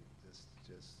you can't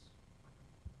just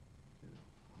you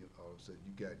know, all of a sudden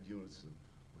you got unison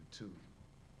with 2.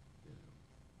 You know.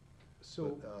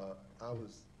 So,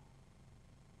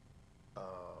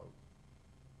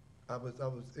 But,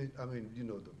 I mean, you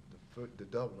know, the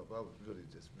double up, I was really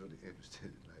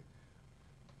interested in like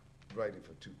writing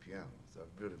for 2 pianos. I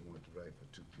really wanted to write for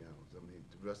 2 pianos. I mean,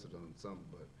 the rest of them some,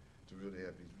 but to really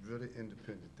have these really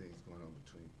independent things going on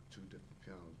between 2 different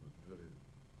pianos was really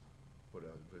what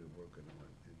I was really working on.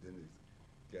 And then it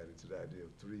got into the idea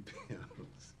of 3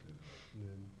 pianos. You know. and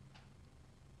then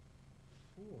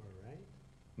 4, right?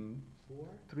 Hmm? 4?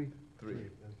 3. 3.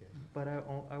 Okay. But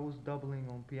I was doubling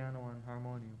on piano and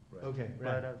harmonium. Right. Okay,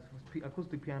 But right.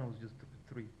 acoustic piano was just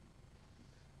 3.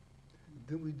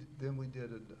 Then we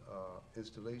did an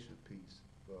installation piece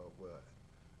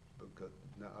because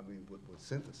now I mean with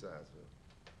synthesizer,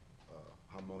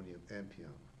 harmonium and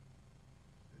piano.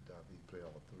 And David played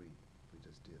all 3. We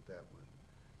just did that one.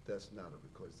 That's not a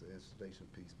record; it's an installation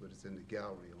piece, but it's in the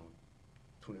gallery on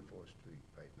 24th Street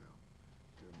right now.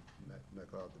 The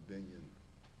MacArthur Binion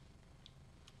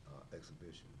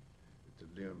exhibition at the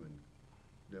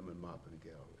Lehman Maupin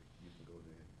Gallery. You can go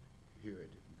there and hear it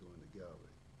if you go in the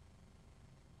gallery.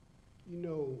 You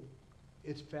know,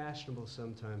 it's fashionable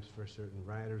sometimes for certain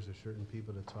writers or certain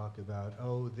people to talk about,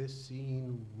 oh, this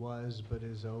scene was but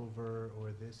is over,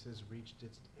 or this has reached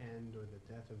its end, or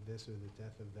the death of this or the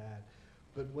death of that.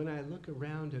 But when I look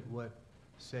around at what,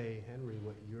 say, Henry,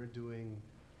 what you're doing,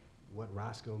 what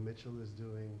Roscoe Mitchell is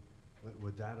doing, what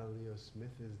Wadada Leo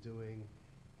Smith is doing,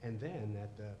 and then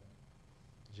at the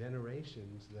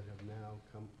generations that have now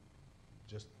come,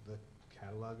 just the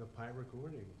catalog of Pi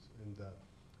recordings and the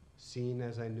scene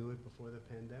as I knew it before the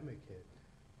pandemic hit.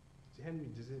 Henry,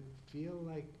 does it feel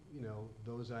like, you know,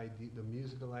 the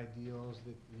musical ideals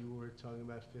that you were talking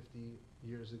about 50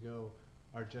 years ago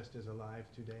are just as alive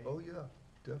today? Oh yeah,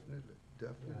 definitely. Yeah,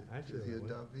 I feel Here's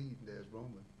that way. David, there's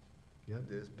Roman, Yep.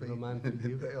 there's Roman Peyton, for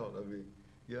you. and Bell. I mean,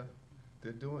 yeah,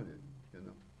 they're doing it, you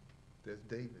know. There's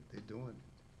David, they're doing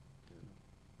it, you know,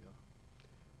 yeah.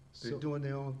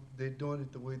 They're doing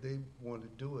it the way they want to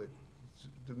do it.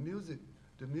 The music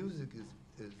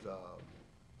is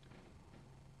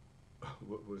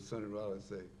what Sonny Rollins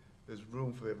say, there's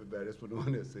room for everybody. That's what the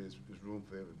one that says, there's room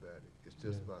for everybody. It's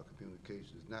just Yeah. about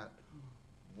communication. It's not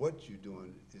what you're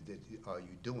doing, is that are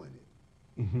you doing it?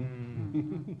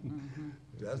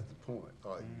 That's the point.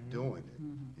 Are you doing it?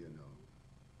 You know.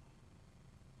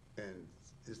 And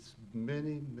it's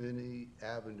many, many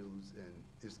avenues, and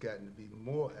it's gotten to be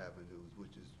more avenues,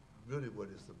 which is really what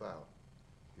it's about.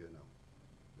 You know,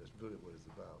 that's really what it's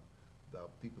about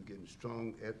people getting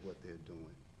strong at what they're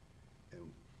doing,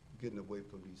 and getting away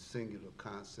from these singular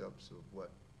concepts of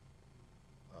what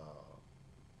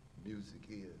music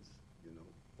is. You know,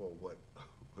 or what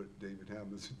David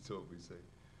Hamilton told me, say,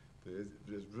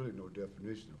 there's really no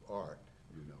definition of art,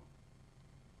 you know.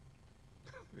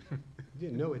 Yeah,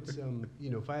 no, it's, you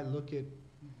know, if I look at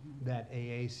that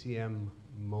AACM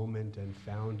moment and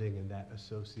founding and that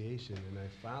association, and I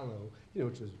follow, you know,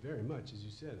 which was very much, as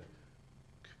you said,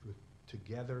 a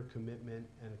together commitment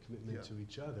and a commitment Yeah. to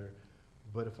each other.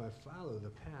 But if I follow the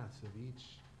paths of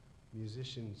each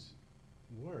musician's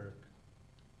work,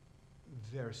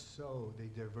 they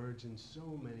diverge in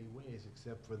so many ways,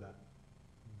 except for the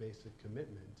basic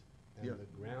commitment and Yeah. the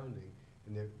grounding.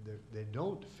 And they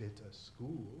don't fit a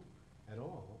school at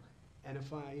all. And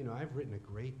if you know, I've written a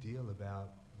great deal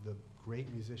about the great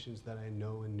musicians that I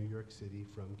know in New York City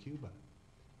from Cuba,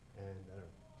 and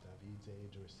David's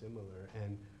age or similar,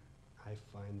 and I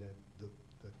find that the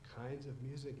kinds of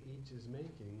music each is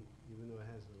making, even though it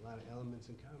has a lot of elements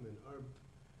in common, are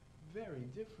very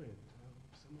different.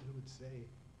 Someone who would say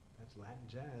that's Latin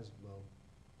jazz, well,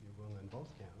 you're wrong on both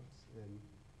counts, and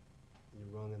you're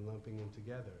wrong in lumping them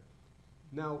together.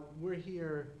 Now, we're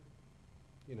here,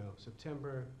 you know,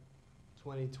 September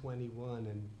 2021,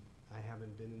 and I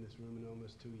haven't been in this room in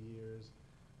almost 2 years.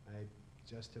 I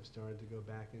just have started to go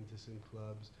back into some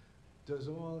clubs. Does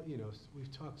all, you know,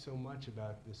 we've talked so much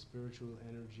about the spiritual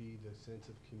energy, the sense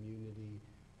of community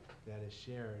that is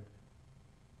shared.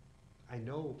 I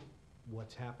know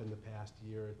what's happened the past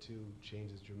year or two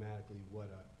changes dramatically what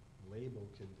a label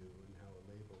can do and how a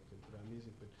label can put out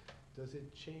music, but does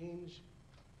it change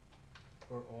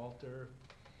or alter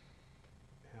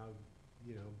how,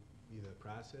 you know, either the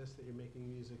process that you're making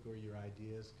music or your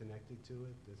ideas connected to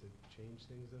it? Does it change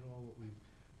things at all, what we've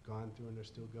gone through and are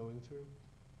still going through?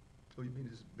 So you mean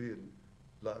just being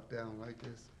locked down like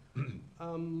this?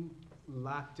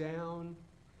 Locked down,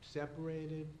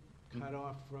 separated, cut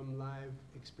off from live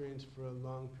experience for a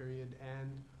long period,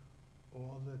 and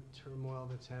all the turmoil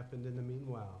that's happened in the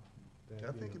meanwhile. That,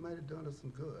 I think it might have done us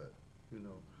some good, you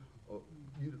know. Or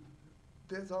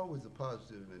there's always a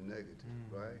positive and a negative,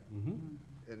 right? Mm-hmm.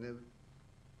 And then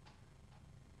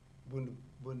when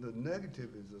the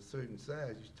negative is a certain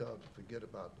size, you start to forget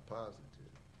about the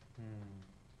positive,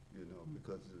 you know,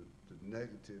 because the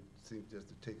negative seems just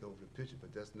to take over the picture,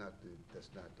 but that's not the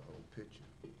whole picture.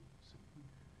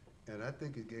 And I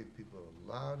think it gave people a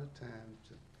lot of time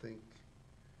to think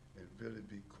and really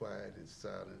be quiet and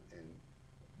silent and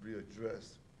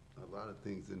readdress a lot of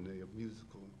things in their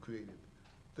musical and creative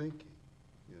thinking,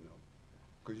 you know.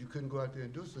 Because you couldn't go out there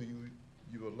and do so, you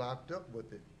were locked up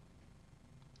with it,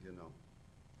 you know.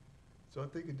 So I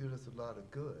think it did us a lot of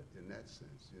good in that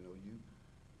sense, you know.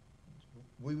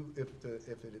 If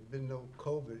it had been no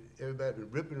COVID, everybody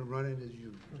been ripping and running as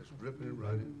usual, just ripping and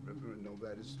running,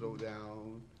 nobody slow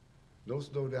down, no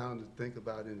slow down to think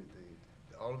about anything.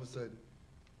 All of a sudden,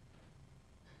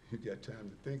 you got time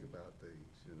to think about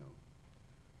things, you know.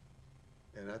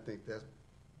 And I think that's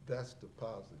the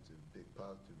positive, big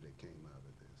positive that came out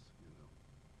of this, you know.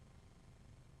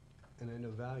 And I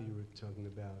know, Val, you were talking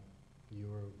about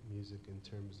your music in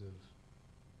terms of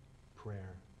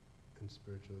prayer and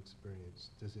spiritual experience.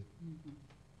 Does it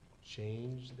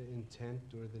change the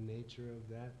intent or the nature of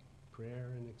that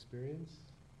prayer and experience?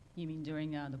 You mean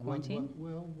during the quarantine?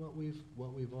 What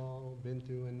we've all been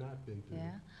through and not been through.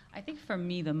 Yeah, I think for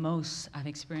me the most I've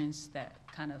experienced that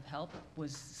kind of help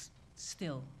was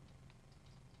still.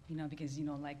 You know, because you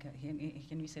know, like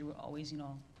Henry said, we're always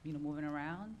moving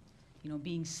around. You know,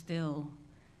 being still,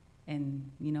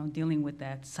 and you know, dealing with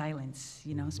that silence.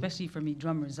 You know, especially for me,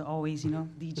 drummers are always, you know,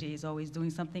 DJ is always doing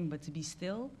something, but to be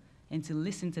still and to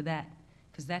listen to that,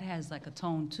 because that has like a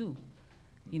tone too.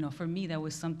 You know, for me, that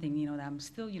was something, you know, that I'm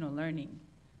still, you know, learning.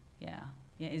 Yeah,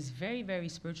 it's very, very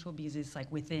spiritual because it's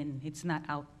like within. It's not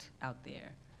out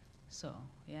there. So,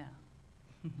 yeah.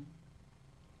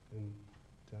 And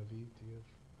David, do you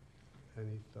have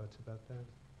any thoughts about that?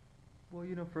 Well,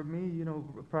 you know, for me, you know,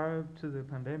 prior to the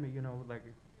pandemic, you know, like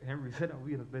Henry said,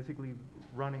 you know, basically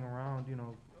running around, you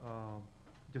know,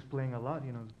 just playing a lot,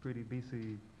 you know, pretty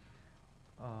busy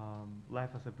life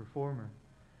as a performer.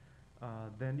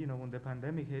 Then, you know, when the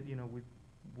pandemic hit, you know,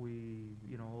 we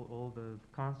you know, all the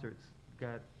concerts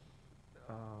got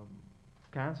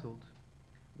canceled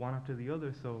one after the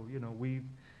other. So, you know, we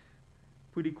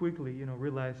pretty quickly, you know,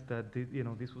 realized that, you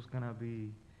know, this was gonna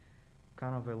be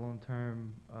kind of a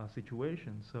long-term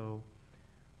situation. So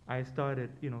I started,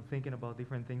 you know, thinking about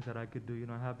different things that I could do. You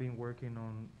know, I have been working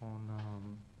on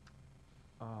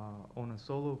a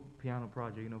solo piano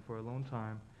project, you know, for a long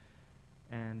time,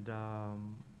 and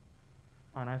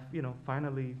I've, you know,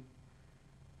 finally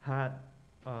had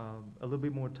a little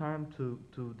bit more time to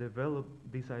develop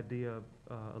this idea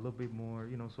a little bit more,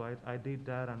 you know. So I did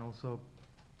that, and also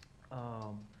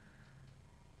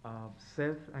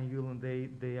Seth and Yulan,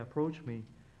 they approached me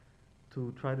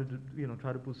to try to do, you know,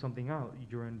 try to put something out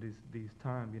during this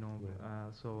time, you know.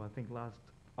 Right. So I think last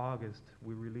August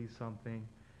we released something,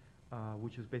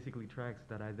 which was basically tracks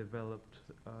that I developed,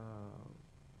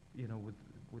 you know,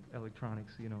 with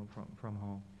electronics, you know, from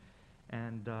home,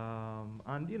 and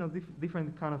you know,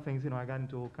 different kind of things. You know, I got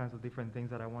into all kinds of different things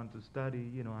that I wanted to study.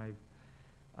 You know,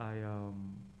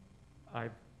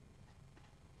 I've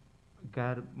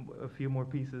got a few more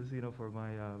pieces, you know, for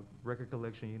my record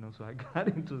collection. You know, so I got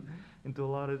into a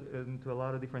lot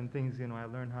of different things. You know, I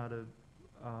learned how to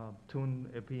tune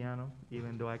a piano,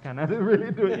 even though I cannot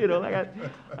really do it. You know, like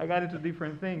I got into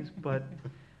different things, but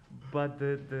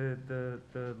the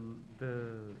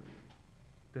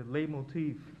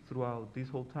leitmotif throughout this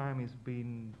whole time has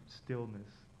been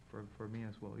stillness for me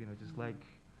as well. You know, just like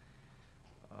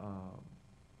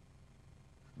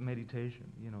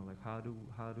meditation. You know, like how do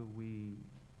we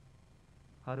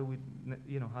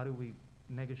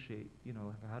negotiate? You know,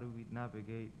 like how do we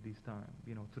navigate this time?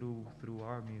 You know, through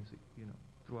our music. You know,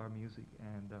 through our music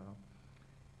and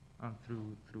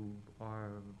through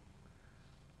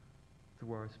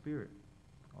our spirit,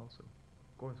 also,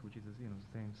 of course, which is, you know,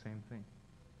 same thing.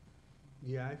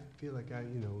 Yeah, I feel like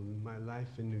you know, my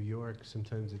life in New York,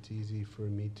 sometimes it's easy for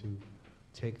me to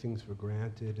take things for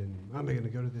granted, and am I going to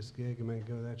go to this gig? Am I going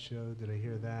to go to that show? Did I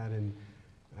hear that? And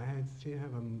I had to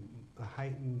have a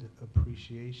heightened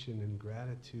appreciation and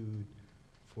gratitude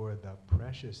for the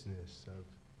preciousness of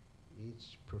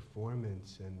each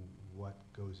performance and what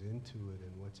goes into it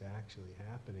and what's actually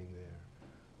happening there.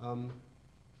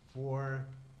 For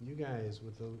you guys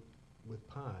with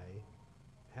Pi,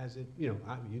 has it, you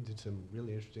did some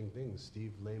really interesting things.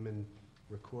 Steve Lehman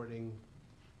recording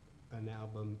an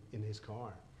album in his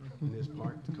car, in his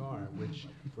parked car, which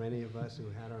for any of us who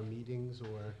had our meetings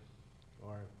or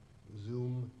our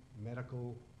Zoom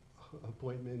medical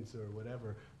appointments or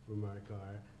whatever from our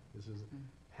car,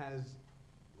 has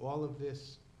all of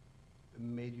this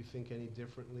made you think any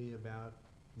differently about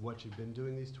what you've been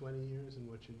doing these 20 years and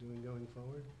what you're doing going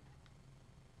forward?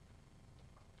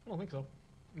 I don't think so.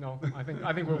 No, I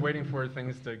think we're waiting for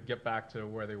things to get back to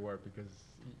where they were because,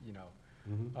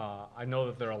 I know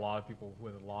that there are a lot of people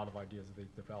with a lot of ideas that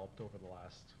they've developed over the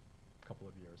last couple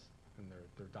of years, and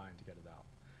they're dying to get it out.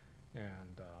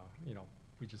 And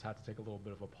we just had to take a little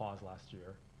bit of a pause last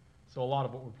year. So a lot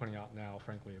of what we're putting out now,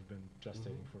 frankly, have been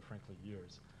gestating for, frankly,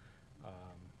 years.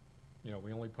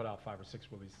 We only put out 5 or 6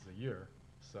 releases a year,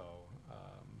 so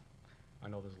I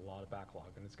know there's a lot of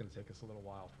backlog, and it's going to take us a little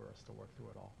while for us to work through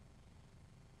it all.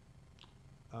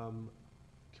 Can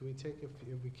we take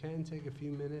a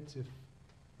few minutes if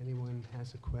anyone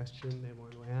has a question they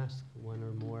want to ask, one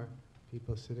or more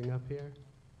people sitting up here?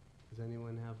 Does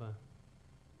anyone have a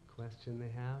question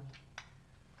they have?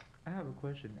 I have a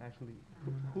question, actually.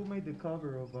 Who made the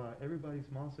cover of Everybody's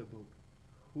Monster book?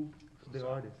 Who's the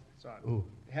artist? So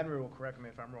Henry will correct me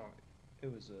if I'm wrong.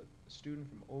 It was a student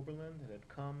from Oberlin that had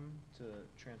come to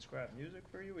transcribe music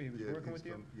for you. He was working with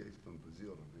you. Yeah, he's from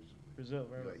Brazil originally. Brazil,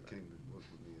 right? Yeah, he came to work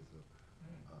with me as a.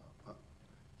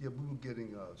 We were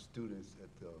getting students at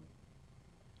the.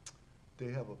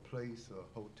 They have a place, a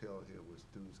hotel here, where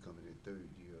students come in their 3rd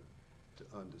year to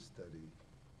understudy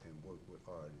and work with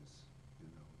artists,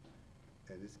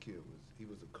 And this kid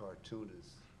was a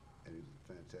cartoonist, and he was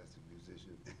a fantastic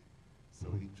musician.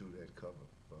 So he drew that cover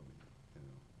for me,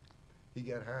 He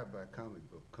got hired by a comic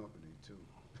book company too.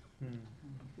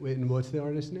 Wait, and what's the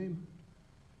artist's name?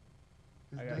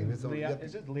 Is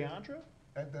it Leandro?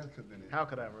 That could have been it. How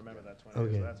could I remember that 20 years?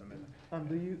 Okay. So that's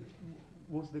amazing.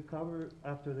 Was the cover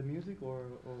after the music or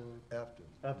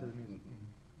After the music?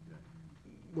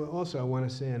 Well, also I want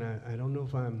to say, and I don't know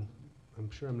if I'm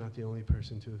sure I'm not the only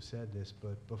person to have said this,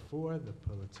 but before the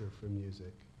Pulitzer for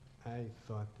music, I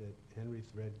thought that Henry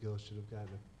Threadgill should have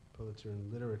gotten a Pulitzer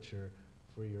in literature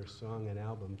for your song and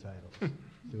album titles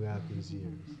throughout these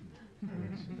years.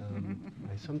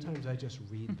 Which, sometimes I just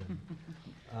read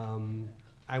them.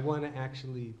 I want to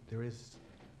actually,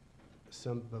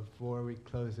 before we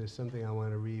close, there's something I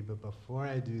want to read, but before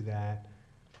I do that,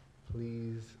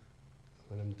 please,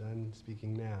 when I'm done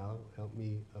speaking now, help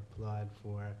me applaud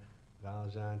for Val,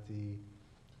 Jeanty,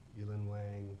 Yulin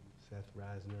Wang, Seth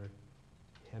Rosner,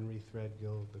 Henry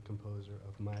Threadgill, the composer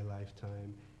of my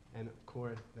lifetime, and of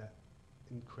course that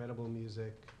incredible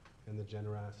music and the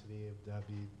generosity of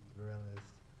David Virelles.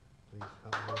 Please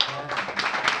help me with that.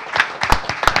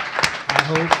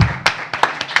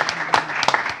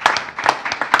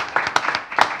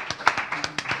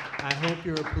 I hope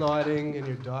you're applauding and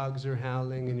your dogs are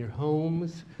howling in your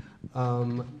homes.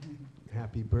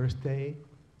 Happy birthday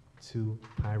to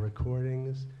Pi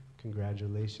Recordings.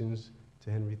 Congratulations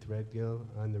to Henry Threadgill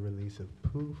on the release of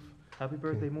Poof. Happy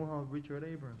birthday, Muhal Richard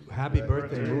Abrams. Happy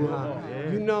birthday, Muhal.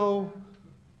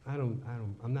 Yeah.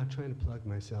 I'm not trying to plug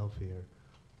myself here,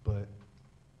 but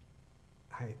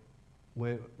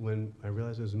when I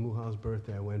realized it was Muhal's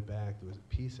birthday, I went back. There was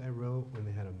a piece I wrote when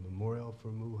they had a memorial for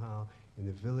Muhal in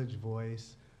the Village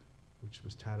Voice, which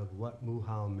was titled What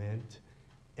Muhal Meant.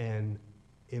 And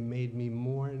it made me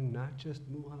mourn not just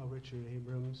Muhal Richard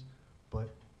Abrams,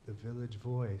 but the Village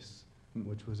Voice,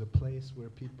 which was a place where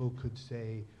people could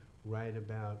write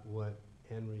about what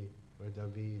Henry or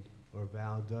David or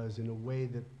Val does in a way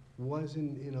that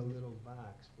wasn't in a little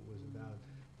box, but was about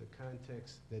the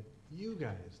context that you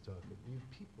guys you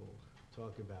people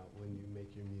talk about when you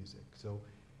make your music. So,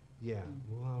 yeah,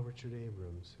 Muhal Richard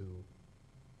Abrams, who,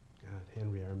 God,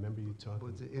 Henry, I remember you talking.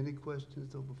 Was there any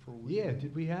questions though before we? Yeah, do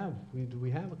we have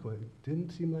a question?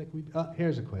 Didn't seem like we.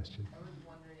 Here's a question. I was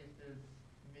wondering if there's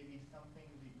maybe something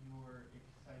that you're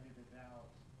excited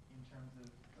about in terms of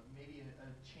maybe a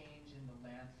change in the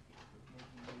landscape of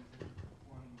making music,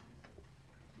 performing music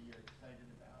that you're excited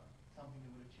about, something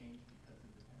that would have changed because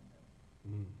of the pandemic.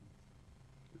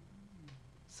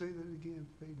 Say that again,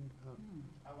 Peyton.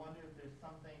 I wonder if there's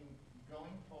something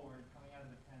going forward, coming out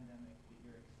of the pandemic, that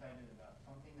you're excited about,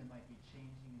 something that might be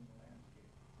changing in the landscape.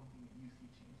 see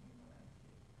changing in the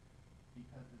landscape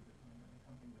because of the, when it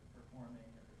comes to performing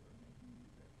or making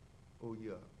music? Oh,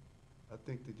 yeah. I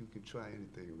think that you can try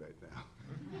anything right now.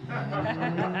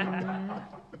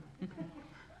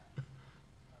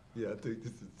 Yeah, I think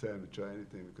this is the time to try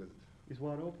anything because It's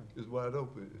wide open. it's wide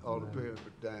open. All the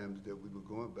paradigms that we were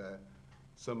going by,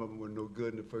 some of them were no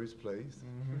good in the first place,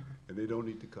 and they don't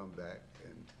need to come back,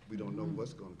 and we don't know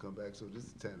what's going to come back, so this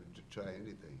is the time to try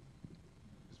anything.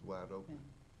 It's wide open.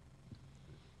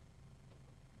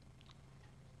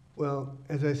 Well,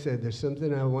 as I said, there's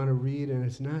something I want to read, and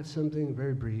it's not something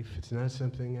very brief. It's not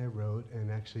something I wrote, and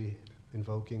actually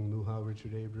invoking Muhal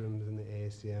Richard Abrams and the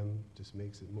ASCM just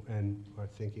makes it more, and our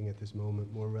thinking at this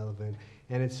moment, more relevant.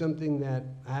 And it's something that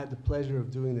I had the pleasure of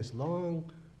doing this long,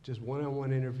 just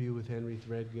one-on-one interview with Henry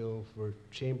Threadgill for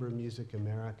Chamber of Music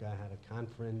America. I had a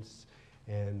conference,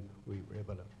 and we were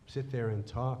able to sit there and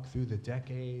talk through the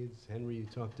decades. Henry, you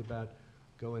talked about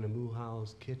going to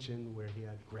Muhal's kitchen where he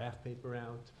had graph paper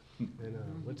out. And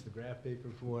what's the graph paper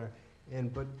for?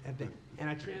 And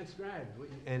I transcribed.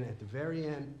 And at the very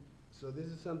end, so this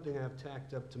is something I've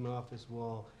tacked up to my office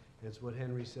wall, and it's what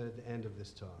Henry said at the end of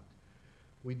this talk.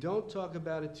 We don't talk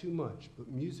about it too much, but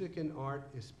music and art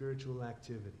is spiritual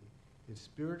activity. It's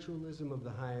spiritualism of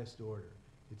the highest order.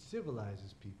 It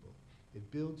civilizes people. It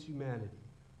builds humanity.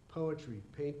 Poetry,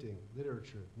 painting,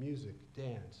 literature, music,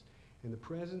 dance. In the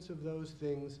presence of those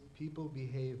things, people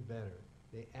behave better.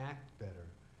 They act better.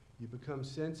 You become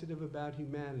sensitive about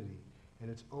humanity, and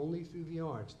it's only through the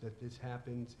arts that this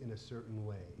happens in a certain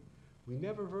way. We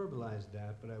never verbalized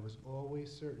that, but I was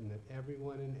always certain that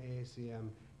everyone in ASCM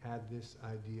had this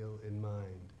ideal in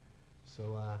mind.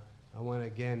 So I want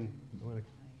to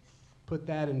put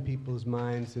that in people's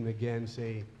minds and again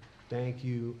say thank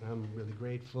you. I'm really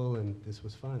grateful, and this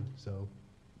was fun. So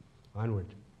onward.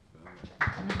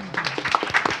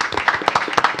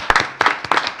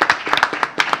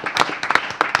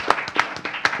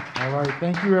 All right,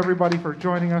 thank you everybody for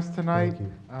joining us tonight. Thank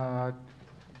you.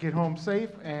 Get home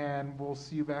safe, and we'll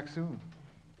see you back soon.